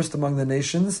dispersed among the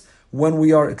nations, when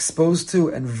we are exposed to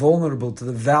and vulnerable to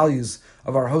the values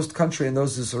of our host country and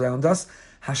those who surround us,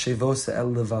 it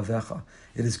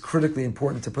is critically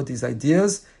important to put these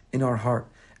ideas in our heart.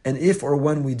 And if or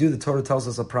when we do, the Torah tells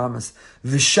us a promise.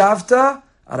 Vishavta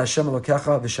ad Hashem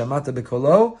Elokecha v'shamata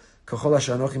b'kolo k'chol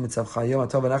asher anochi mitzavcha yom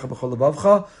atov anecha b'chol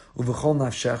lebavcha u'v'chol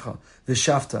nafshecha.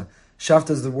 Vishavta. Shavta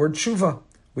is the word tshuva.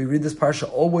 We read this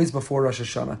parsha always before Rosh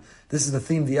Hashanah. This is the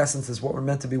theme, the essence, is what we're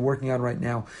meant to be working on right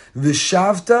now.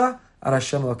 Vishavta ad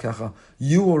Hashem Elokecha.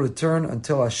 You will return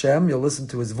until Hashem. You'll listen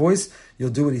to His voice. You'll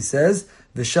do what He says.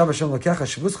 Vishav Hashem Elokecha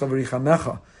shivuscha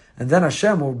v'richamecha. And then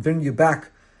Hashem will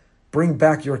bring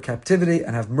back your captivity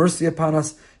and have mercy upon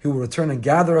us. He will return and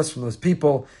gather us from those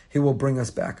people. He will bring us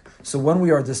back. So when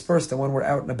we are dispersed and when we're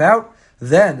out and about,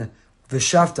 then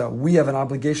Vishavta, we have an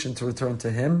obligation to return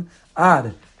to Him.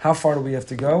 Ad, how far do we have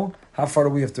to go? How far do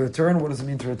we have to return? What does it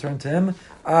mean to return to Him?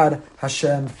 Ad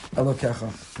Hashem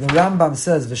Elokecha. The Rambam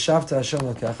says, Vishavta Hashem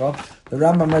Elokecha. The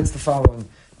Rambam writes the following.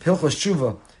 Hilchos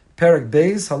Tshuva, Perek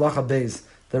Beis, Halacha Beis.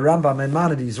 The Rambam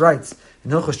Maimonides writes,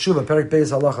 in Hilchos Tshuva, Perek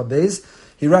Beis, Halacha Beis,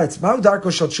 he writes, Ma'u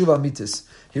Darko Shel Tshuva Mitis.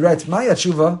 He writes, Ma'ya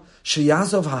Tshuva,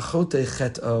 Sheyazov Hachote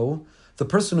Chet'o, the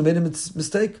person who made a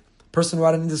mistake, person who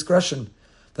had an indiscretion.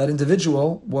 That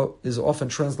individual, what is often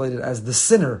translated as the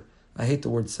sinner, I hate the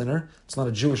word sinner, it's not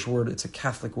a Jewish word, it's a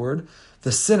Catholic word.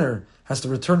 The sinner has to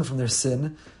return from their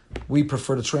sin. We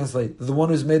prefer to translate, the one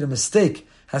who's made a mistake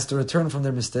has to return from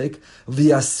their mistake.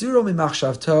 V'yasiro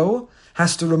mimachshavto,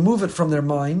 has to remove it from their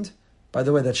mind. By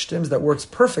the way, that shtims, that works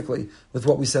perfectly with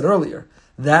what we said earlier.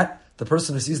 That the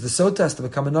person who sees the sotah has to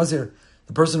become a Nazir.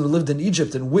 The person who lived in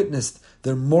Egypt and witnessed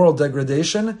their moral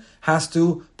degradation has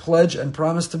to pledge and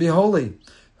promise to be holy.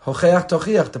 Hocheach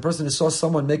tochiach, the person who saw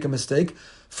someone make a mistake,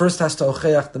 first has to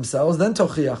hocheach themselves, then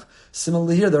tochiach.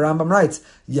 Similarly here, the Rambam writes,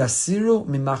 Yasiru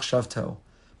mimachshavto.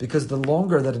 Because the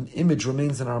longer that an image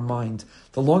remains in our mind,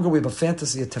 the longer we have a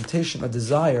fantasy, a temptation, a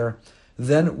desire,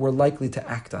 then we're likely to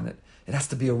act on it. It has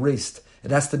to be erased. It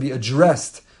has to be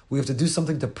addressed. We have to do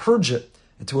something to purge it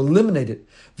and to eliminate it.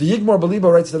 V'yigmor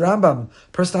b'libo, writes the Rambam,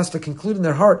 person has to conclude in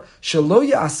their heart, shelo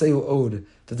ya'aseu od,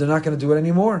 that they're not going to do it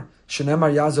anymore.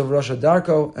 Shenemar yazov rosh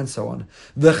darko, and so on.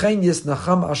 V'chein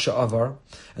yisnacham asha'avar,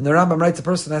 and the Rambam writes the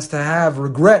person has to have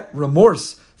regret,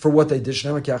 remorse for what they did.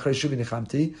 Shenemar ki achrei shuvi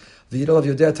nichamti, v'yidolav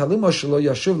yodea talumo shelo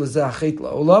yashuv lezeh achet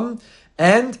la'olam,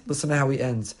 and listen to how he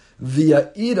ends.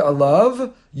 V'ya'id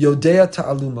alav yodea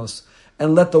ta'alumos,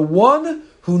 and let the one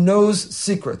who knows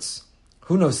secrets.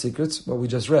 Who knows secrets? Well, we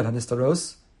just read,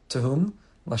 Hanistaros, to whom?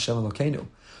 L'Hashem Elokeinu.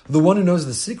 The one who knows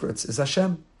the secrets is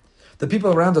Hashem. The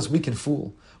people around us we can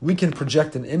fool. We can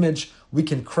project an image. We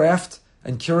can craft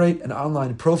and curate an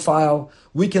online profile.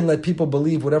 We can let people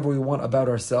believe whatever we want about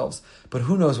ourselves. But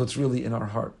who knows what's really in our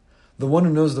heart? The one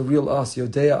who knows the real us,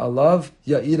 Yodea Alav,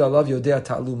 Ya'id Alav, Yodea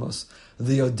Ta'alumos.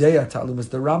 The Yodea Ta'alumos.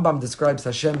 The Rambam describes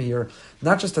Hashem here,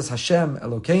 not just as Hashem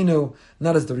Elokeinu,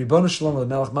 not as the Ribbon Shalom, the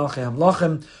Melech Malchei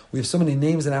Hamlachim. We have so many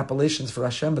names and appellations for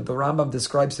Hashem, but the Rambam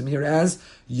describes him here as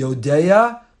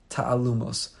Yodea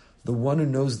Ta'alumos. The one who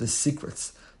knows the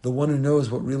secrets. The one who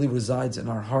knows what really resides in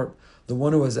our heart. The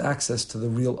one who has access to the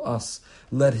real us.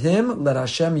 Let him, let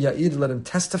Hashem Ya'id, let him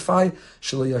testify,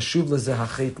 Shelo Yashuv Lezeh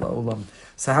Hachet La'olam.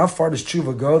 So how far does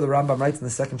tshuva go? The Rambam writes in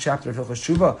the second chapter of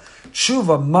Hilchos Tshuva,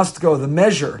 tshuva must go, the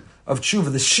measure of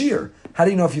tshuva, the shear. How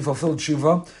do you know if you fulfilled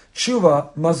tshuva?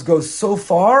 Tshuva must go so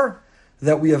far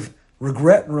that we have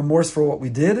regret and remorse for what we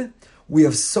did. We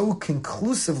have so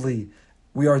conclusively,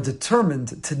 we are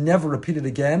determined to never repeat it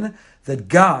again, that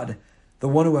God, the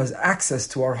one who has access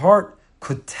to our heart,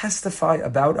 could testify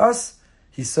about us.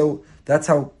 That's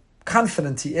how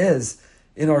confident he is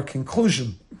in our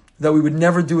conclusion that we would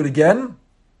never do it again,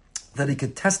 that he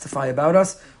could testify about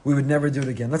us, we would never do it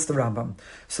again. That's the Rambam.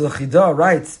 So the Chidah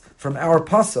writes from our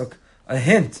pasuk a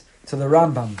hint to the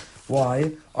Rambam.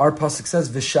 Why? Our pasuk says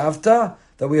Vishavta,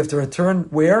 that we have to return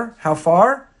where? How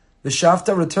far?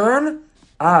 Vishavta, return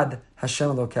ad Hashem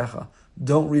Elokecha.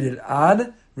 Don't read it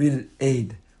ad, read it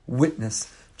aid,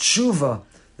 witness. Tshuva.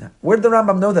 Where did the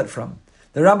Rambam know that from?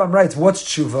 The Rambam writes, what's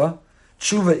tshuva?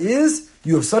 Tshuva is,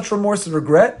 you have such remorse and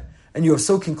regret, and you have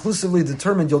so conclusively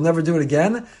determined you'll never do it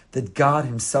again, that God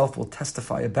himself will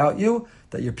testify about you,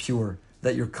 that you're pure,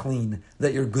 that you're clean,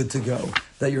 that you're good to go,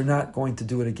 that you're not going to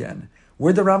do it again.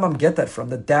 Where did the Rambam get that from?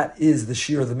 That is the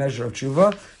shear, the measure of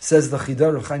tshuva? Says the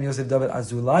Chidah, Rav Chaim Yosef David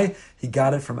Azulai, he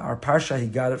got it from our parsha, he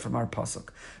got it from our pasuk.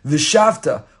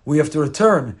 Vishavta, we have to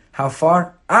return. How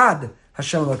far? Ad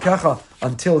Hashem Elokecha,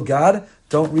 until God.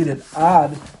 Don't read it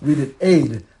ad, read it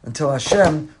aid, until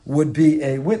Hashem would be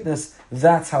a witness.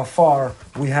 That's how far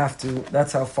we have to.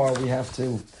 That's how far we have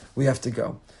to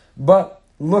go. But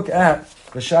look at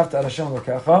Vishavta ad Hashem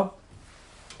Elokecha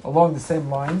along the same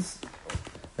lines.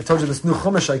 I told you this new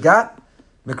chumash I got,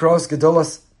 Mikros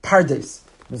Gedolos Pardes.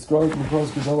 Mikros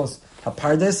Gedolos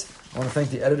HaPardes. I want to thank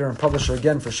the editor and publisher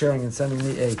again for sharing and sending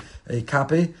me a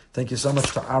copy. Thank you so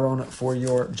much to Aaron for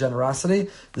your generosity.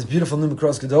 This beautiful new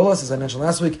Mikros Gedolos, as I mentioned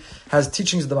last week, has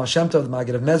teachings of the Baal Shem Tov, the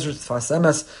Maggid of Mezritch, Tfas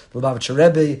Emes, the Lubavitcher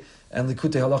Rebbe, and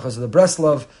Likutei Halachas of the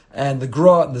Breslov, and the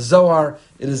Gra and the Zohar.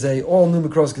 It is a all new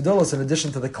Mikros Gedolos. In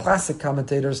addition to the classic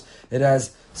commentators, it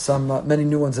has some many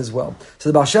new ones as well. So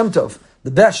the Baal Shem Tov,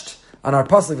 the Besht, on our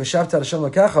pasuk V'shavta Hashem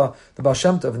Lokecha, the Baal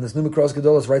Shem Tov in this new Mikros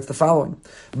Gedolos writes the following: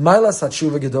 Mailas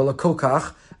Hatshuva Gedola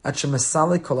Kokach at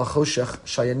Shemesale Kol HaChoshech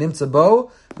Shayanimtza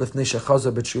Bo Lifnei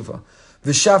Shechazo B'Tshuva.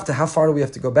 V'shavta, how far do we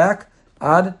have to go back?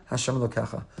 Ad Hashem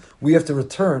Lokecha. We have to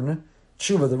return.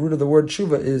 Tshuva, the root of the word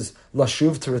tshuva is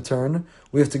lashuv, to return.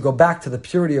 We have to go back to the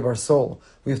purity of our soul.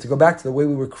 We have to go back to the way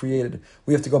we were created.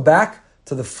 We have to go back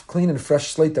to the clean and fresh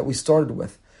slate that we started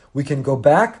with. We can go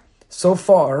back so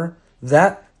far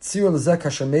that if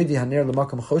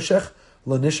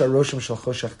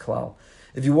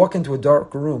you walk into a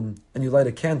dark room and you light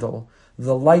a candle,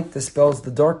 the light dispels the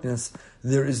darkness.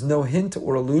 There is no hint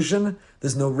or illusion.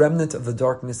 There's no remnant of the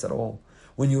darkness at all.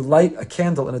 When you light a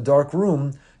candle in a dark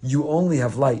room, you only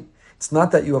have light. It's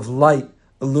not that you have light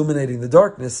illuminating the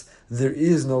darkness. There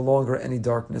is no longer any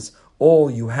darkness.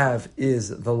 All you have is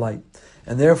the light.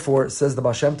 And therefore, says the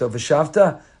Baal Shem Tov,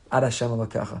 V'shavta ad Hashem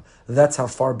Elokecha. That's how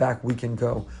far back we can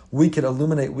go. We can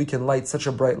illuminate, we can light such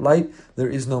a bright light, there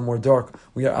is no more dark.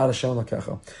 We are ad Hashem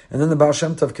Elokecha. And then the Baal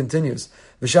Shem Tov continues,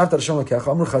 V'shavta ad Hashem Elokecha,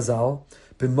 Amru Chazal,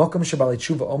 B'mokum shebalei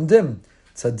tshuva omdim,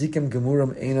 tzadikim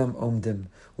gemurim einam omdim.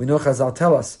 We know Chazal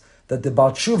tell us that the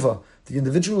Baal Tshuva, the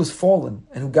individual who's fallen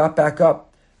and who got back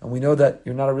up, and we know that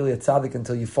you're not really a tzaddik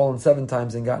until you've fallen 7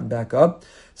 times and gotten back up.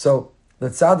 So the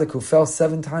tzaddik who fell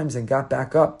 7 times and got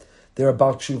back up, they're a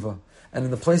Baal Tshuva. And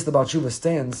in the place the Baal Tshuva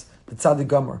stands, the tzaddik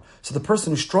gomer. So the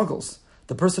person who struggles,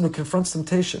 the person who confronts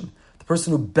temptation, the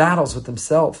person who battles with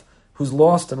himself, who's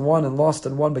lost and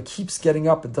won, but keeps getting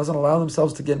up and doesn't allow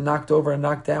themselves to get knocked over and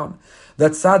knocked down.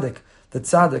 That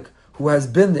tzaddik who has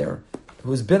been there,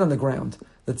 who has been on the ground,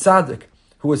 the tzaddik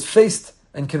who has faced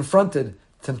and confronted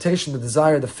temptation, the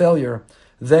desire, the failure,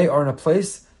 they are in a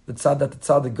place, the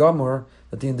tzaddik gomer,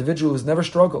 that the individual who's never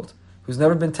struggled, who's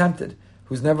never been tempted,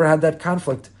 who's never had that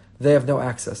conflict, they have no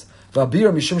access.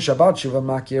 V'abir mishum shabbat shuva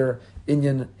makir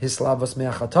inyan hislavos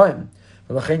me'achatayim.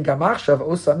 V'lachein gam achshav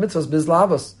osa mitzvos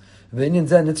bizlavos. V'inyan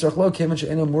zeh nitzrach lo kemen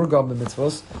she'enu murgal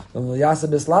b'mitzvos v'm'yasa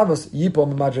bizlavos yipo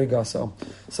m'madregaso.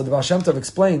 So the Baal Shem Tov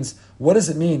explains, what does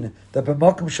it mean that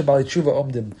b'makom shebalei tshuva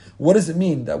omdim? What does it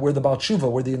mean that where the Baal Tshuva,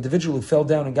 where the individual who fell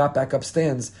down and got back up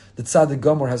stands, the tzaddik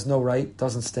gomer has no right,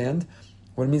 doesn't stand?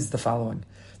 What it means is the following.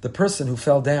 The person who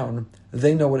fell down,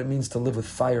 they know what it means to live with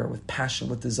fire, with passion,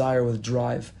 with desire, with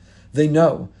drive. They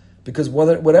know, because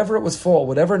whatever it was for,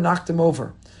 whatever knocked him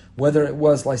over, whether it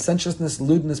was licentiousness,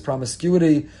 lewdness,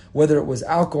 promiscuity, whether it was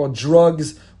alcohol,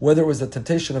 drugs, whether it was the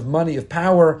temptation of money, of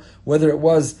power, whether it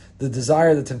was the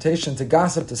desire, the temptation to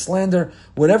gossip, to slander,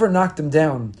 whatever knocked him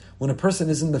down, when a person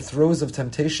is in the throes of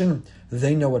temptation,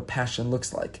 they know what passion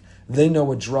looks like. They know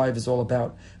what drive is all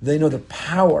about. They know the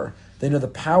power. They know the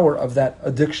power of that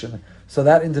addiction. So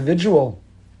that individual,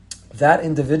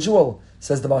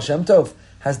 says the Baal Shem Tov,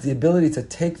 has the ability to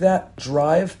take that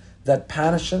drive, that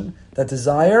passion, that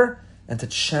desire, and to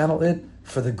channel it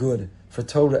for the good, for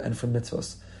Torah and for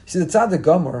mitzvos. You see, the tzaddik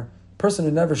gomer, the person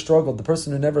who never struggled, the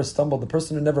person who never stumbled, the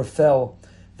person who never fell,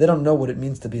 they don't know what it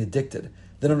means to be addicted.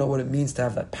 They don't know what it means to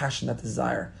have that passion, that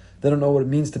desire. They don't know what it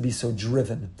means to be so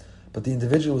driven. But the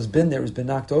individual who's been there, who's been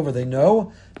knocked over, they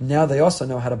know. Now they also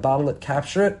know how to bottle it,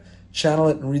 capture it, channel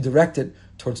it, and redirect it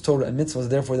towards Torah and mitzvahs.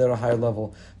 Therefore, they're at a higher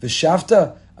level.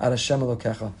 V'shavta ad Hashem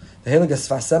Elokecha. The Heilige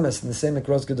Sfas Emes in the same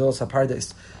Mikros Gedolos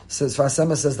HaPardes says, Sfas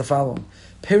Emes says the following: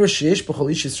 Perish yesh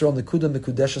b'chol ish Yisrael nekuda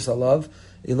mekudeshes alav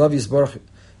ilav yisborach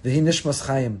v'hi nishmas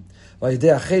chayim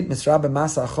v'yidei achet misra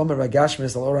b'masa achomer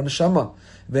v'gashmis al or haneshama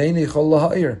v'eini yichol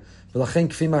laha'ir v'lachen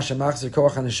kfi ma shemachzir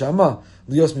koach haneshama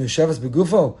lios miyushavas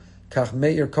begufo kach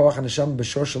meir koach haneshama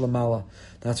b'shor shalamala.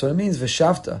 That's what it means.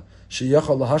 V'shavta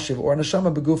sheyachol lahashiv or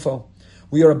haneshama begufo.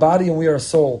 We are a body and we are a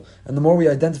soul. And the more we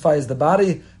identify as the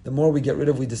body, the more we get rid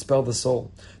of, we dispel the soul.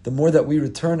 The more that we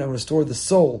return and restore the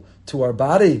soul to our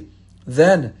body,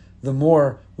 then the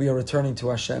more we are returning to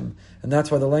Hashem. And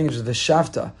that's why the language is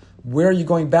V'shavta. Where are you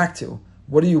going back to?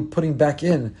 What are you putting back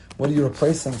in? What are you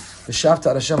replacing? V'shavta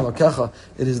ad Hashem Elokecha.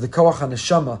 It is the koach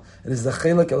haneshama. It is the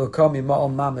chelek elokah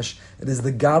mima'al mamish. It is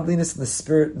the godliness and the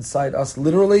spirit inside us,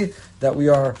 literally, that we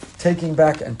are taking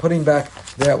back and putting back,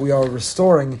 that we are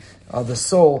restoring the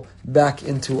soul back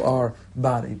into our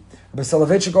body. But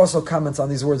Soloveitchik also comments on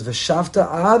these words, V'shavta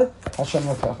ad Hashem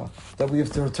Elokecha, that we have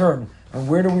to return. And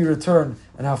where do we return?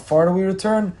 And how far do we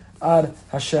return? Ad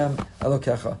Hashem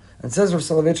Elokecha. And says Rav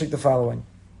Soloveitchik the following.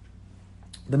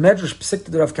 The Medrash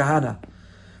Psikta Rav Kahana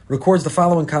records the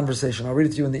following conversation. I'll read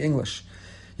it to you in the English.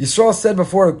 Yisrael said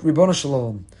before Ribono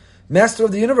Shalom, Master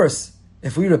of the universe,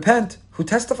 if we repent, who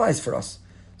testifies for us?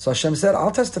 So Hashem said,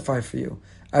 I'll testify for you.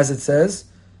 As it says,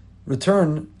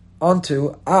 return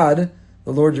unto Ad,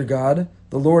 the Lord your God.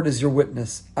 The Lord is your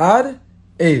witness. Ad,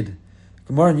 Aid.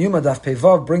 Gemara in Yuma Daf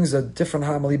Pevav brings a different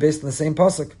homily based on the same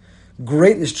pasuk.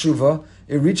 Great is tshuva.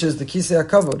 It reaches the kisei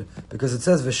hakavod because it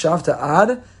says v'shavta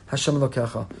ad Hashem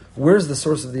Elokecha. Where's the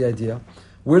source of the idea?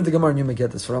 Where did the Gemara in Yuma get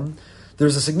this from?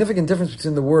 There's a significant difference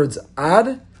between the words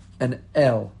ad and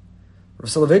el.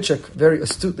 Rav Soloveitchik very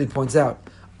astutely points out,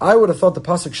 I would have thought the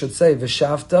pasuk should say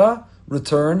v'shavta,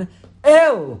 return,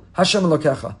 el Hashem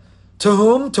Elokecha. To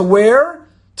whom? To where?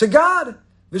 To God.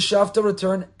 V'shavta,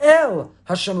 return, el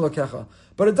Hashem Elokecha.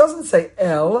 But it doesn't say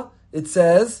el, it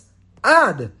says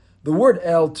ad. The word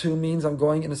el too means I'm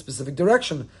going in a specific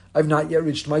direction. I've not yet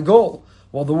reached my goal.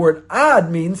 While the word ad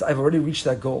means I've already reached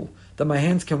that goal, that my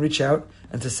hands can reach out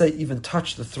and to say even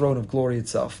touch the throne of glory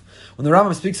itself. When the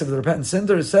Rambam speaks of the repentant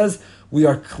sinner, it says we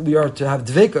are to have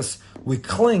dvekus. We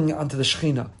cling unto the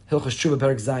Shechina. Hilchos Tshuva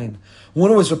Perek Zayin. One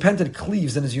who has repented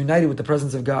cleaves and is united with the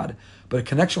presence of God. But a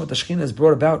connection with the Shechina is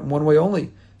brought about in one way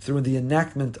only, through the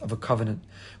enactment of a covenant.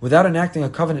 Without enacting a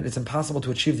covenant, it's impossible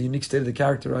to achieve the unique state that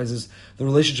characterizes the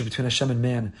relationship between Hashem and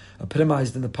man,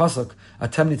 epitomized in the pasuk,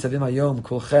 Atem Nitzavim Hayom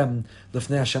Kulchem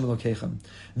Lifnei Hashem Elokeichem.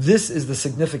 This is the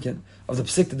significance of the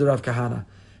Psik de Rav Kahana.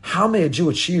 How may a Jew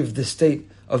achieve this state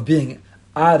of being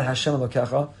Ad Hashem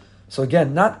Elokecha? So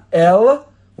again, not El,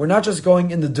 we're not just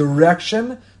going in the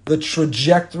direction, the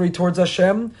trajectory towards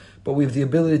Hashem, but we have the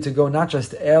ability to go not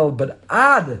just El, but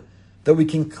Ad, that we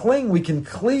can cling, we can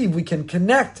cleave, we can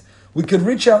connect, we could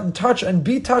reach out and touch and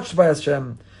be touched by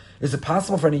Hashem. Is it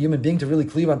possible for any human being to really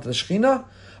cleave onto the Shekhinah?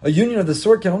 A union of this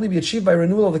sort can only be achieved by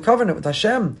renewal of the covenant with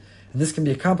Hashem, and this can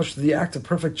be accomplished through the act of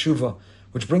perfect tshuva,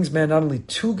 which brings man not only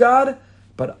to God,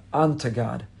 but unto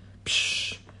God.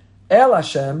 Psh. El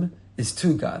Hashem is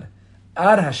to God.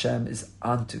 Ad Hashem is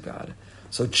unto God.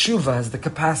 So tshuva has the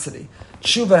capacity,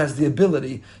 tshuva has the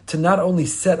ability to not only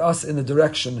set us in the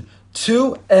direction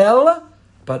to El,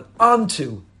 but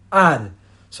unto Ad.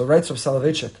 So writes Rav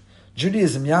Soloveitchik,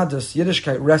 Judaism, Yadus,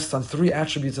 Yiddishkeit rests on three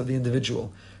attributes of the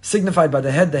individual, signified by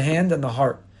the head, the hand, and the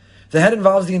heart. The head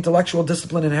involves the intellectual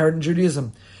discipline inherent in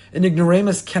Judaism. An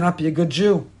ignoramus cannot be a good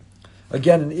Jew.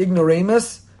 Again, an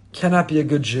ignoramus cannot be a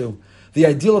good Jew. The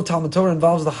ideal of Talmud Torah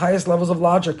involves the highest levels of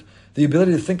logic, the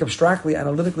ability to think abstractly,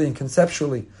 analytically, and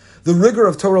conceptually. The rigor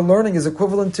of Torah learning is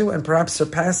equivalent to and perhaps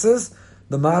surpasses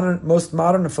the most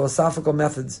modern of philosophical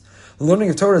methods. The learning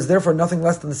of Torah is therefore nothing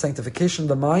less than the sanctification of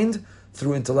the mind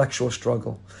through intellectual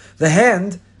struggle. The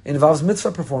hand involves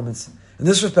mitzvah performance. In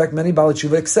this respect, many Baalei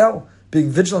Tshuva excel, being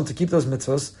vigilant to keep those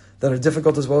mitzvahs that are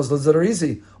difficult as well as those that are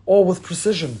easy, all with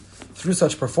precision. Through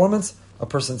such performance, a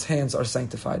person's hands are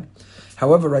sanctified.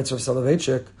 However, writes Rav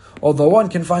Soloveitchik, although one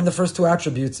can find the first two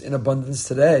attributes in abundance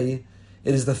today,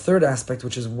 it is the third aspect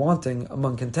which is wanting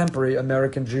among contemporary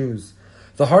American Jews.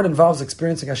 The heart involves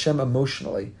experiencing Hashem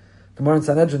emotionally. Gemara in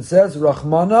Sanhedrin says,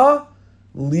 Rachmana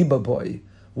liba boy.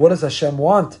 What does Hashem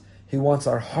want? He wants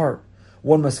our heart.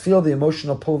 One must feel the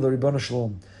emotional pull of the Ribbon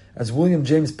Shalom. As William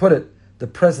James put it, the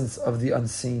presence of the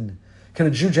unseen. Can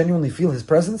a Jew genuinely feel his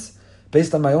presence?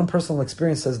 Based on my own personal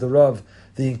experience, says the Rav,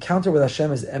 the encounter with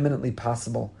Hashem is eminently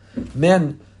possible.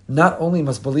 Man not only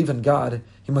must believe in God,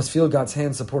 he must feel God's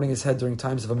hand supporting his head during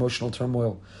times of emotional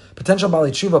turmoil. Potential Baalei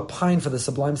Tshuva pine for the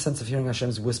sublime sense of hearing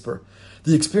Hashem's whisper.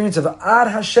 The experience of Ad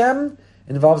Hashem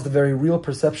involves the very real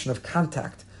perception of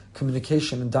contact,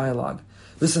 communication, and dialogue.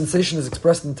 This sensation is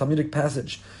expressed in the Talmudic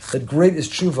passage that great is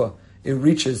tshuva, it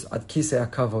reaches ad kisei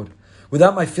hakavod.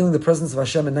 Without my feeling the presence of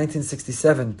Hashem in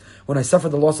 1967, when I suffered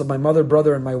the loss of my mother,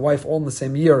 brother, and my wife all in the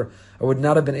same year, I would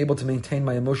not have been able to maintain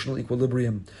my emotional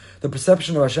equilibrium. The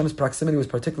perception of Hashem's proximity was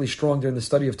particularly strong during the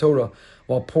study of Torah.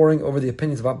 While poring over the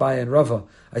opinions of Abaye and Rava,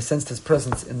 I sensed his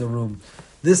presence in the room.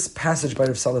 This passage by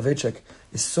Rav Soloveitchik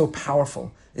is so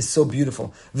powerful, is so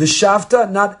beautiful.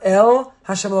 V'shavta, not El,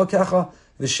 Hashem Elokecha,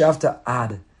 v'shavta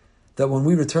Ad. That when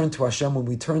we return to Hashem, when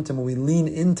we turn to Him, when we lean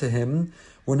into Him,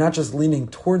 we're not just leaning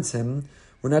towards Him,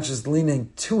 we're not just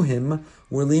leaning to Him,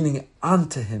 we're leaning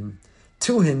onto Him.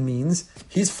 To Him means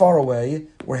He's far away,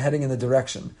 we're heading in the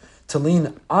direction. To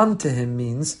lean onto Him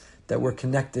means that we're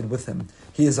connected with Him.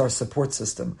 He is our support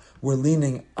system. We're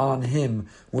leaning on Him,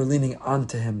 we're leaning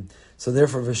onto Him. So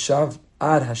therefore, V'shav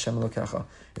Ad Hashem Elokecha.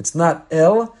 It's not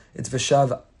El, it's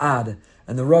V'shav Ad.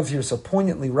 And the Rav here so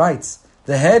poignantly writes,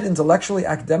 the head, intellectually,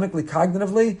 academically,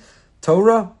 cognitively,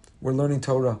 Torah, we're learning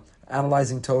Torah,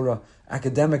 analyzing Torah,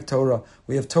 academic Torah.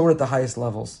 We have Torah at the highest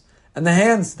levels. And the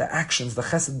hands, the actions, the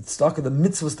chesed, tzedakah, the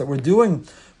mitzvahs that we're doing,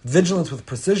 vigilance with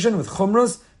precision, with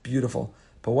chumras, beautiful.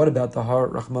 But what about the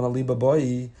heart? Rahman Ali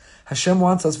Babai. Hashem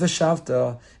wants us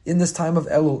v'shavta in this time of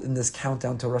Elul, in this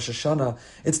countdown to Rosh Hashanah.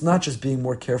 It's not just being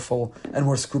more careful and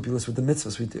more scrupulous with the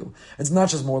mitzvahs we do. It's not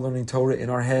just more learning Torah in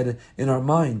our head, in our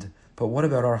mind. But what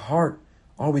about our heart?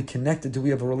 Are we connected? Do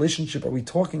we have a relationship? Are we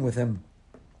talking with Him?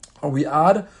 Are we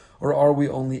Ad or are we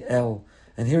only El?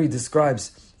 And here he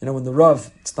describes, when the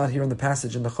Rav, it's not here in the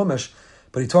passage in the Chumash,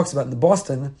 but he talks about in the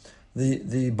Boston,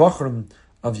 the Bachrim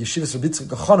of Yeshivas Rabbi Yitzchak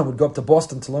Gachana would go up to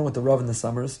Boston to learn with the Rav in the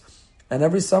summers. And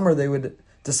every summer they would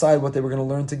decide what they were going to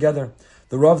learn together.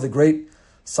 The Rav, the great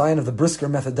scion of the Brisker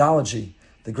methodology,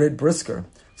 the great Brisker.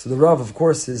 So the Rav, of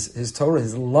course, his Torah,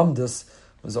 his Lumdus,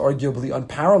 was arguably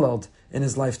unparalleled in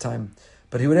his lifetime.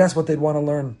 But he would ask what they'd want to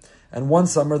learn. And one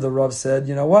summer the Rav said,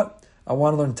 you know what? I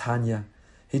want to learn Tanya.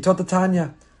 He taught the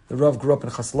Tanya. The Rav grew up in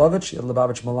Chaslovich, he had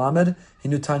Lubavitch Malamed. He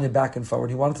knew Tanya back and forward.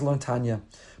 He wanted to learn Tanya.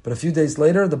 But a few days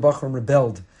later, the Bachrim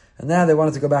rebelled. And now they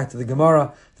wanted to go back to the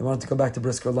Gemara. They wanted to go back to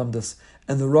Brisker Lumdus.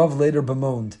 And the Rav later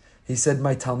bemoaned. He said,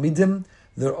 my Talmidim,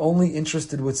 they're only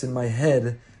interested in what's in my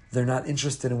head. They're not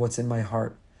interested in what's in my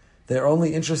heart. They're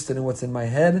only interested in what's in my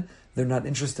head. They're not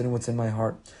interested in what's in my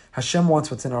heart. Hashem wants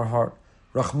what's in our heart.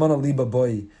 Rahman Ali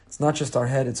Baboy. It's not just our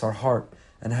head, it's our heart.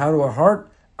 And how do our heart?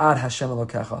 Ad Hashem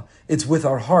Elokecha. It's with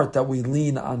our heart that we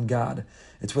lean on God.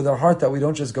 It's with our heart that we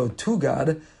don't just go to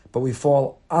God, but we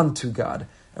fall onto God.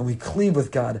 And we cleave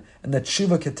with God. And that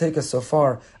Shiva can take us so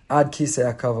far. Ad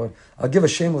Kisei HaKavod. I'll give a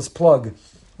shameless plug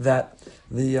that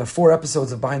the 4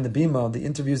 episodes of Behind the Bima, the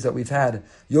interviews that we've had,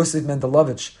 Yosef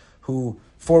Mendelovich, who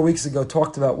 4 weeks ago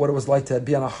talked about what it was like to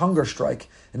be on a hunger strike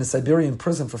in a Siberian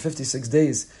prison for 56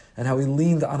 days, and how he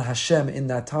leaned on Hashem in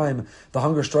that time. The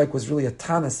hunger strike was really a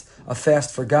tanis, a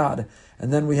fast for God.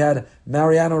 And then we had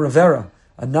Mariano Rivera,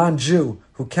 a non-Jew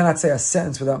who cannot say a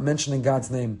sentence without mentioning God's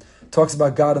name. Talks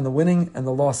about God and the winning and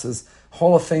the losses.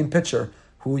 Hall of Fame pitcher,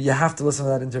 who you have to listen to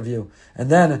that interview. And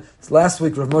then last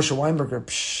week, Rav Moshe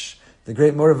Weinberger, the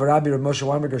great Morav Rabbi Rav Moshe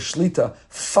Weinberger, Shlita,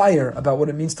 fire about what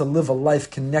it means to live a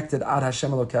life connected ad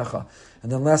Hashem Elokecha.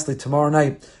 And then lastly, tomorrow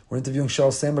night, we're interviewing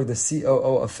Sheryl Sandberg, the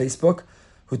COO of Facebook,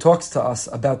 who talks to us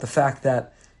about the fact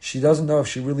that she doesn't know if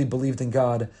she really believed in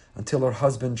God until her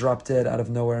husband dropped dead out of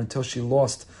nowhere, until she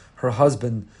lost her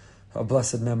husband, a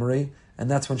blessed memory. And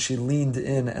that's when she leaned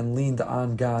in and leaned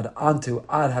on God, onto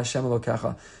Ad Hashem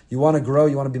Elokecha. You want to grow,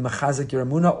 you want to be Mechazik your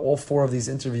Emunah, all 4 of these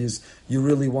interviews you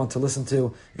really want to listen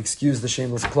to. Excuse the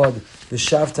shameless plug.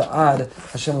 V'shavta Ad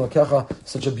Hashem Elokecha,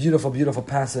 such a beautiful, beautiful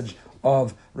passage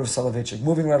of Rav Soloveitchik.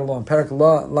 Moving right along. Parak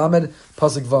Lamed,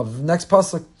 Pasuk Vav. Next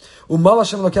Pasuk. Umal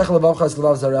Hashem Elokecha levavcha es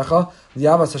levav zarecha,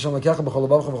 v'yavas Hashem Elokecha b'chol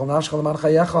levavcha b'chol nafshecha l'man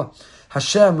chayecha.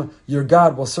 Hashem, your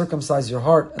God, will circumcise your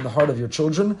heart and the heart of your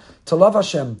children to love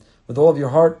Hashem with all of your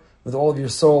heart, with all of your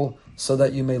soul, so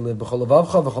that you may live. B'chol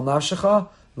levavcha b'chol nafshecha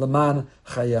l'man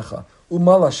chayecha.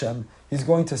 Umal Hashem, He's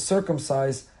going to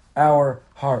circumcise our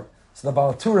heart. So the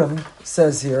Baal Turim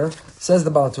says here, says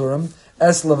the Baal Turim,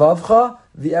 es levavcha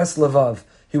v'es levav.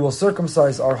 He will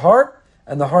circumcise our heart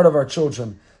and the heart of our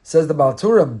children. Says the Baal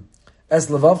Turim, es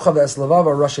levavcha v'es levav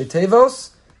are Rashi Tevos,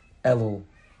 Elul.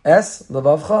 Es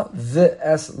levavcha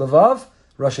v'es levav,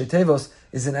 Rashi Tevos,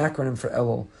 is an acronym for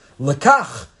Elul.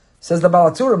 Lekach, says the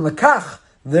Baal Turim, lekach,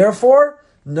 therefore,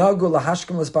 nagu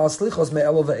lahashkem l'spal slichos me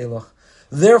Elul ve'elach.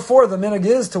 Therefore, the minhag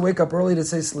is to wake up early to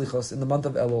say slichos in the month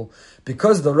of Elul.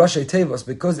 Because the Rashi Tevos,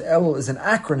 because Elul is an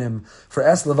acronym for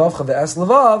Es Levavcha ve'Es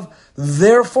Levav,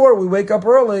 therefore we wake up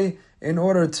early in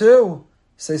order to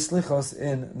say slichos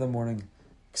in the morning.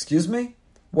 Excuse me?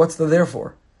 What's the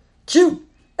therefore? Cute!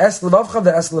 Es Levavcha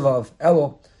ve'es Levav.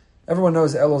 Elul. Everyone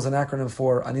knows Elul is an acronym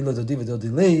for Anila Dodiva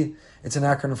Dodili. It's an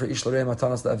acronym for Ish L'Rei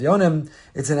Matanas L'Avyonim.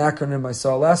 It's an acronym I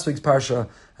saw last week's Parsha.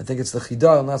 I think it's the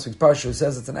Chidah in last week's Parsha who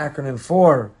says it's an acronym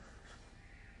for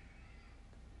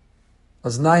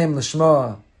Aznayim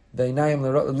L'Shma Ve'inayim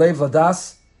L'Leiv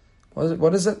Ladas.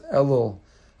 What is it? Elul.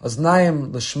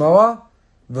 Aznayim L'Shma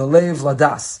Ve'leiv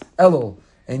Ladas. Elul.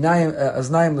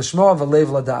 Aznayim L'Shma Ve'leiv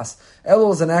Ladas.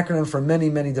 Elul is an acronym for many,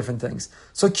 many different things.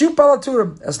 So Q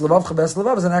Palaturim, Es Levavcha Be'es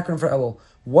Levav is an acronym for Elul.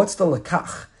 What's the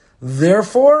Lekach?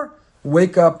 Therefore,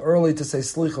 wake up early to say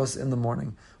slichos in the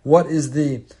morning. What is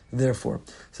the therefore?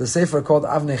 So the sefer called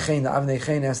Avnei Chen, the Avnei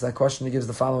Chen asks that question. He gives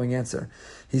the following answer.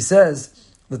 He says,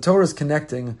 the Torah is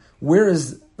connecting. Where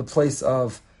is the place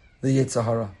of the Yetzer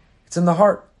Hara? It's in the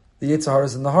heart. The Yetzer Hara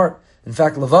is in the heart. In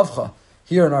fact, Levavcha,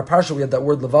 here in our parsha we had that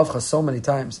word Levavcha so many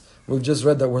times. We've just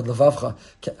read that word Levavcha.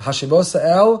 Hashivos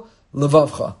el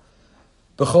Levavcha.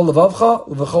 B'chol Levavcha,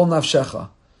 u'b'chol nafshecha.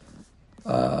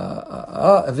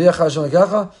 Aviyacha Hashem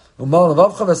Elokecha, Umal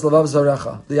Levavcha Ves Levav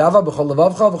Zarecha. Li'ava B'chol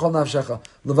Levavcha V'chol Nafshecha.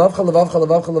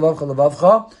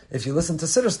 Levavcha. If you listen to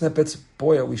Siddur snippets,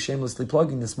 boy, are we shamelessly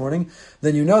plugging this morning,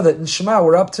 then you know that in Shema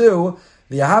we're up to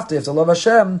you have to love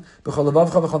Hashem B'chol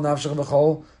Levavcha V'chol Nafshecha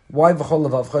V'chol. Why V'chol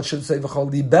Levavcha? It should say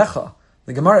V'chol Libecha.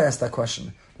 The Gemara asked that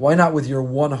question. Why not with your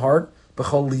one heart?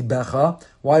 B'chol libecha.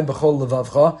 Why b'chol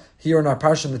levavcha? Here in our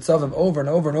Parsha Nitzavim, over and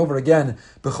over and over again,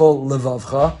 b'chol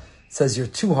levavcha. It says your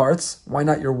two hearts. Why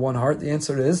not your one heart? The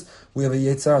answer is, we have a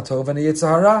Yetzer Tov and a Yetzer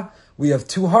Hara. We have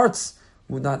two hearts.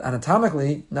 Not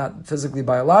anatomically, not physically,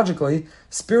 biologically.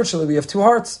 Spiritually, we have two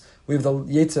hearts. We have the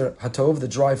Yetzer Hatov, the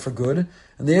drive for good,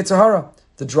 and the Yetzer Hara,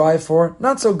 the drive for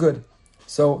not so good.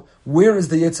 So, where is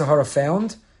the Yetzer Hara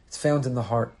found? It's found in the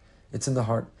heart. It's in the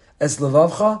heart. Es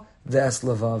levavcha, the es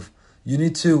levav. You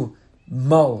need to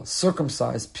mull,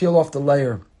 circumcise, peel off the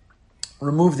layer,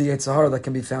 remove the Yetzer Hara that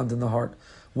can be found in the heart.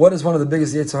 What is one of the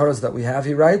biggest Yetzer Haras that we have?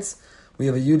 He writes, we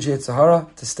have a huge Yetzer Hara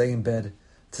to stay in bed,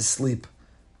 to sleep,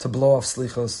 to blow off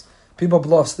slichos. People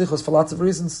blow off slichos for lots of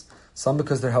reasons. Some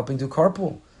because they're helping do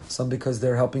carpool. Some because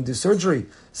they're helping do surgery.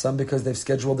 Some because they've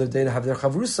scheduled their day to have their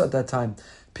chavrusa at that time.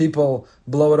 People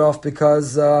blow it off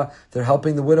because they're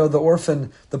helping the widow, the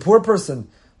orphan, the poor person.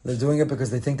 They're doing it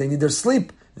because they think they need their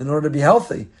sleep in order to be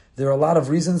healthy. There are a lot of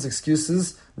reasons,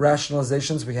 excuses,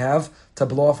 rationalizations we have to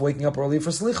blow off waking up early for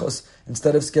slichos.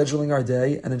 Instead of scheduling our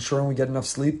day and ensuring we get enough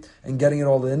sleep and getting it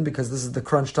all in, because this is the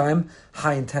crunch time,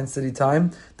 high intensity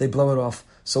time, they blow it off.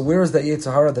 So where is the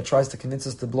Yetzer Hara that tries to convince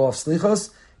us to blow off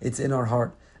slichos? It's in our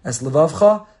heart. Es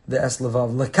levavcha, the es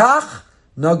levav. Lekach,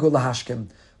 nagu lahashkim.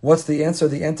 What's the answer,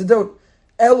 the antidote?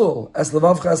 Elul, es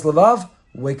levavcha, es levav,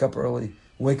 wake up early.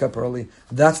 Wake up early.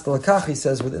 That's the lekach, he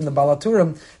says, within the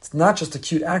Balaturim. It's not just a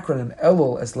cute acronym,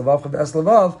 Elul, es levavcha, es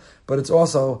levav, but it's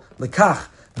also lekach.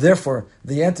 Therefore,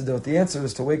 the antidote, the answer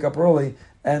is to wake up early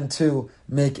and to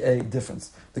make a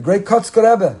difference. The great Kotzker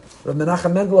Rebbe, Rav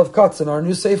Menachem Mendel of Kotz, in our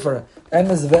new Sefer,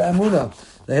 Emes ve'emuna,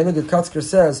 the Heilige Kotzker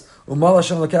says, Umal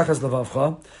Hashem lekach es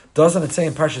levavcha. Doesn't it say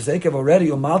in Parshas Eikev already,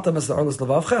 Umaltam es la'orlas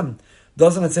levavchem?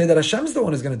 Doesn't it say that Hashem's the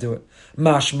one who's going to do it?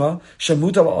 Mashma,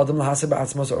 Shemut al-Adam lahaseh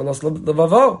ba'atzmos orlas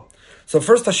levavo. So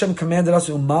first Hashem commanded us,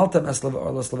 Umaltam es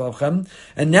orlas levavchem,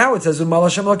 and now it says, Umal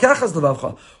Hashem lekach es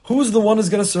levavcha. Who's the one who's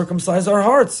going to circumcise our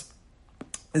hearts?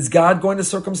 Is God going to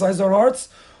circumcise our hearts?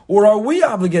 Or are we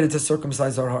obligated to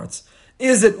circumcise our hearts?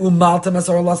 Is it Umaltam es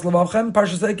orlas levavchem,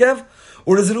 Parshas Eikev?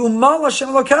 Or is it Umal Hashem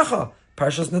lekecha,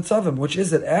 Parshas Nitzavim? Which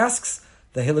is it? Asks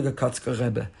the Heilige Kotzker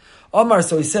Rebbe. Omar,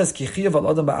 so he says, Ki chiyav al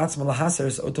adam ba'atzma lahaser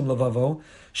es otum levavo,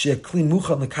 she'ekli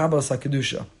muchan lekabos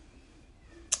hakedusha.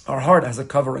 Our heart has a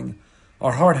covering.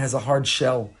 Our heart has a hard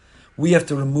shell. We have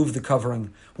to remove the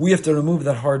covering. We have to remove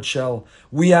that hard shell.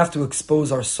 We have to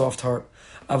expose our soft heart.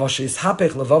 Ava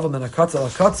she'ishapech levavo min hakatza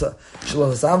lakatza,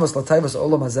 shelo hazavos latayvos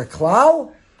olam hazeh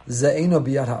klal, ze'eno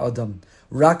biyad ha'adam.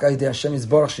 Rak aydei Hashem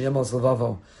yizborach she'yemal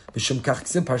levavo. B'shum kach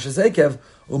ksiv parshas Eikev,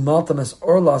 umaltam es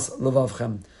orlas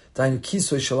levavchem. And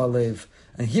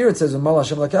here it says Umal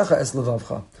Hashem lekecha es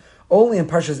levavcha. Only in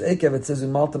Parshas Eikev it says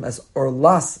Umaltam es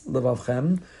orlas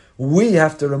levavchem. We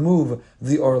have to remove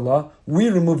the orla. We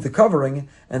remove the covering,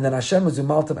 and then Hashem is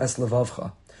Umaltam es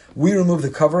levavcha. We remove the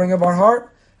covering of our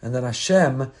heart, and then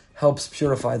Hashem helps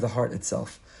purify the heart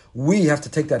itself. We have to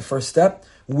take that first step.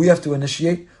 We have to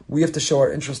initiate. We have to show our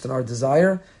interest and our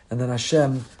desire, and then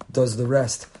Hashem does the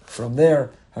rest. From there,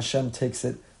 Hashem takes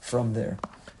it from there.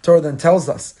 Torah then tells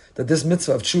us that this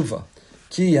mitzvah of tshuva,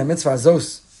 ki mitzvah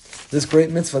azos, this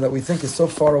great mitzvah that we think is so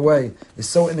far away, is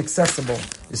so inaccessible,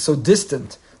 is so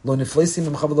distant, lo nifleisim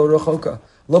imchav lo rochoka,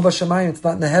 lo b'shamayim, it's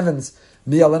not in the heavens,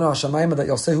 mi aleno hashamayim, that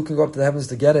you'll say who can go up to the heavens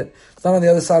to get it. It's not on the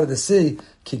other side of the sea.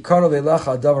 Ki karav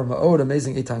elacha adavar ma'od,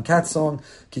 amazing Eitan Katz song.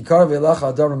 Ki karav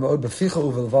elacha adavar ma'od b'ficha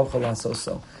u'v'levavcha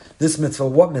la'asoso. This mitzvah,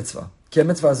 what mitzvah? Ki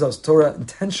mitzvah azos. Torah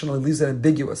intentionally leaves it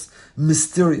ambiguous,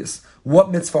 mysterious.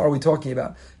 What mitzvah are we talking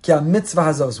about? Ki mitzvah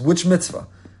hazos. Which mitzvah?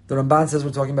 The Ramban says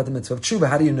we're talking about the mitzvah of tshuva.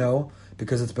 How do you know?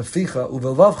 Because it's beficha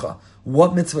uvelvavcha.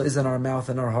 What mitzvah is in our mouth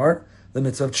and our heart? The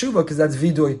mitzvah of tshuva, because that's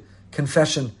vidui,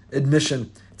 confession,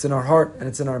 admission. It's in our heart and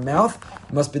it's in our mouth.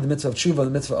 It must be the mitzvah of tshuva,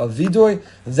 the mitzvah of vidui.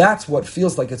 That's what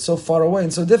feels like it's so far away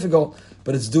and so difficult,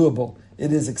 but it's doable.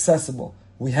 It is accessible.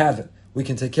 We have it. We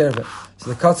can take care of it. So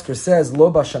the Kotzker says,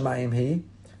 Lo b'shamayim hi.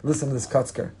 Listen to this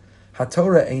Kotzker.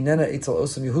 HaTorah einena etzel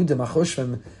osam Yehudim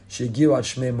achoshvim shegiu ad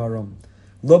shmei marom.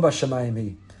 Lo b'shamayim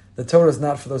hi. The Torah is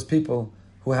not for those people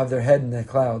who have their head in the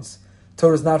clouds.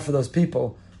 Torah is not for those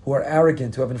people who are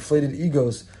arrogant, who have inflated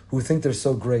egos, who think they're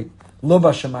so great. Lo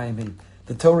b'shamayim hi.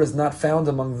 The Torah is not found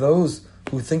among those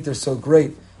who think they're so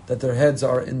great that their heads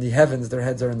are in the heavens, their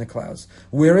heads are in the clouds.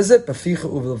 Where is it?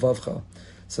 B'ficha u'v'levavcha.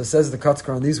 So it says the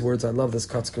Kotzker on these words. I love this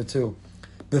Kotzker too.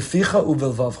 Beficha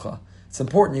uvelvavcha. It's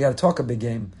important. You got to talk a big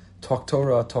game. Talk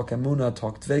Torah, talk Emunah,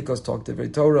 talk Dveikos, talk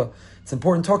Divrei Torah. It's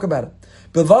important. Talk about it.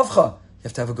 Bilvavcha. You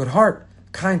have to have a good heart,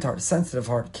 kind heart, sensitive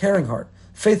heart, caring heart,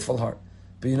 faithful heart.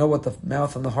 But you know what the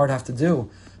mouth and the heart have to do?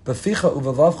 Beficha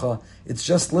uvelvavcha. It's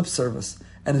just lip service,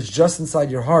 and it's just inside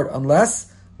your heart,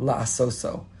 unless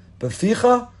la'asoso.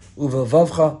 Beficha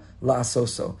uvelvavcha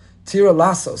la'asoso. Tira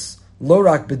lasos. Lo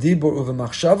rak bedibur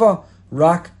uvemachshava,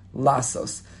 rak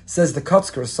lasos. Says the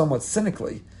Kotzker somewhat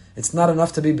cynically. It's not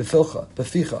enough to be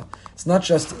beficha. It's not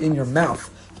just in your mouth.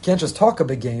 You can't just talk a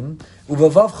big game,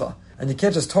 uvevavcha, and you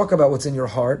can't just talk about what's in your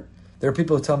heart. There are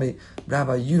people who tell me,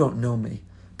 Rabbi, you don't know me,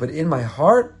 but in my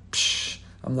heart,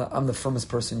 I'm the firmest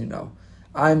person you know.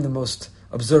 I'm the most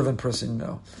observant person you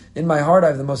know. In my heart, I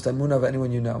have the most emunah of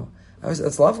anyone you know.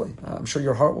 That's lovely. I'm sure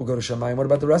your heart will go to Shamayim. What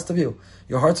about the rest of you?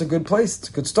 Your heart's a good place. It's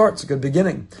a good start. It's a good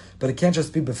beginning. But it can't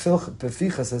just be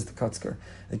beficha, says the Kotzker.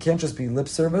 It can't just be lip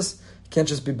service. It can't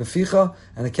just be beficha.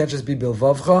 And it can't just be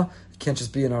bilvavcha. It can't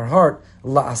just be in our heart.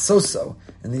 La'asoso.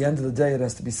 In the end of the day, it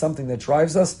has to be something that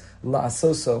drives us.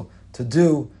 La'asoso. To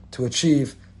do, to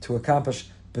achieve, to accomplish.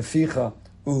 Beficha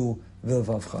u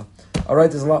vilvavcha. All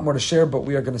right, there's a lot more to share, but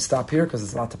we are going to stop here because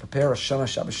there's a lot to prepare. Hashanah,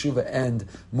 Shabbat Shuvah, and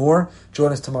more.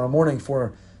 Join us tomorrow morning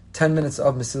for 10 minutes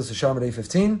of Mesilas Yesharim at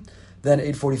 8:15. Then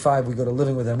 8:45, we go to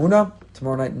Living with Emunah.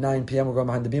 Tomorrow night, 9 p.m., we're going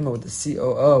behind the bima with the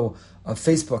COO of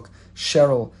Facebook,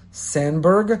 Cheryl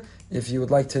Sandberg. If you would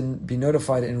like to be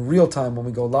notified in real time when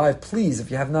we go live, please,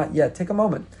 if you have not yet, take a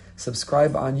moment.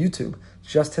 Subscribe on YouTube.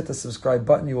 Just hit the subscribe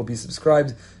button. You will be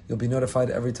subscribed. You'll be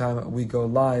notified every time we go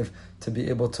live to be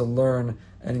able to learn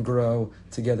and grow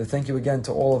together. Thank you again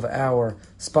to all of our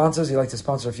sponsors. You'd like to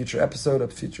sponsor a future episode, a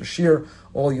future shir,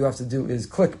 all you have to do is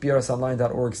click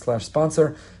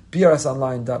brsonline.org/sponsor,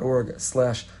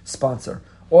 brsonline.org/sponsor.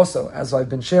 Also, as I've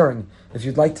been sharing, if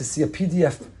you'd like to see a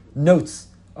PDF notes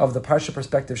of the Parsha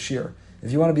Perspective shir,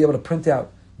 if you want to be able to print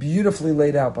out, beautifully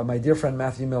laid out by my dear friend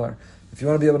Matthew Miller, if you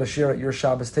want to be able to share at your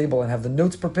Shabbos table and have the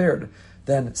notes prepared,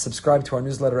 then subscribe to our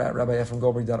newsletter at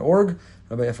rabbiefremgoldberg.org,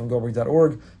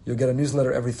 rabbiefremgoldberg.org. You'll get a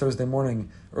newsletter every Thursday morning,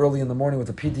 early in the morning, with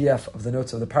a PDF of the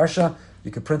notes of the Parsha.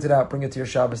 You can print it out, bring it to your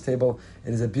Shabbos table.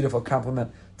 It is a beautiful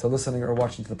complement to listening or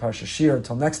watching to the Parsha Shir.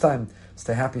 Until next time,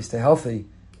 stay happy, stay healthy,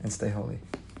 and stay holy.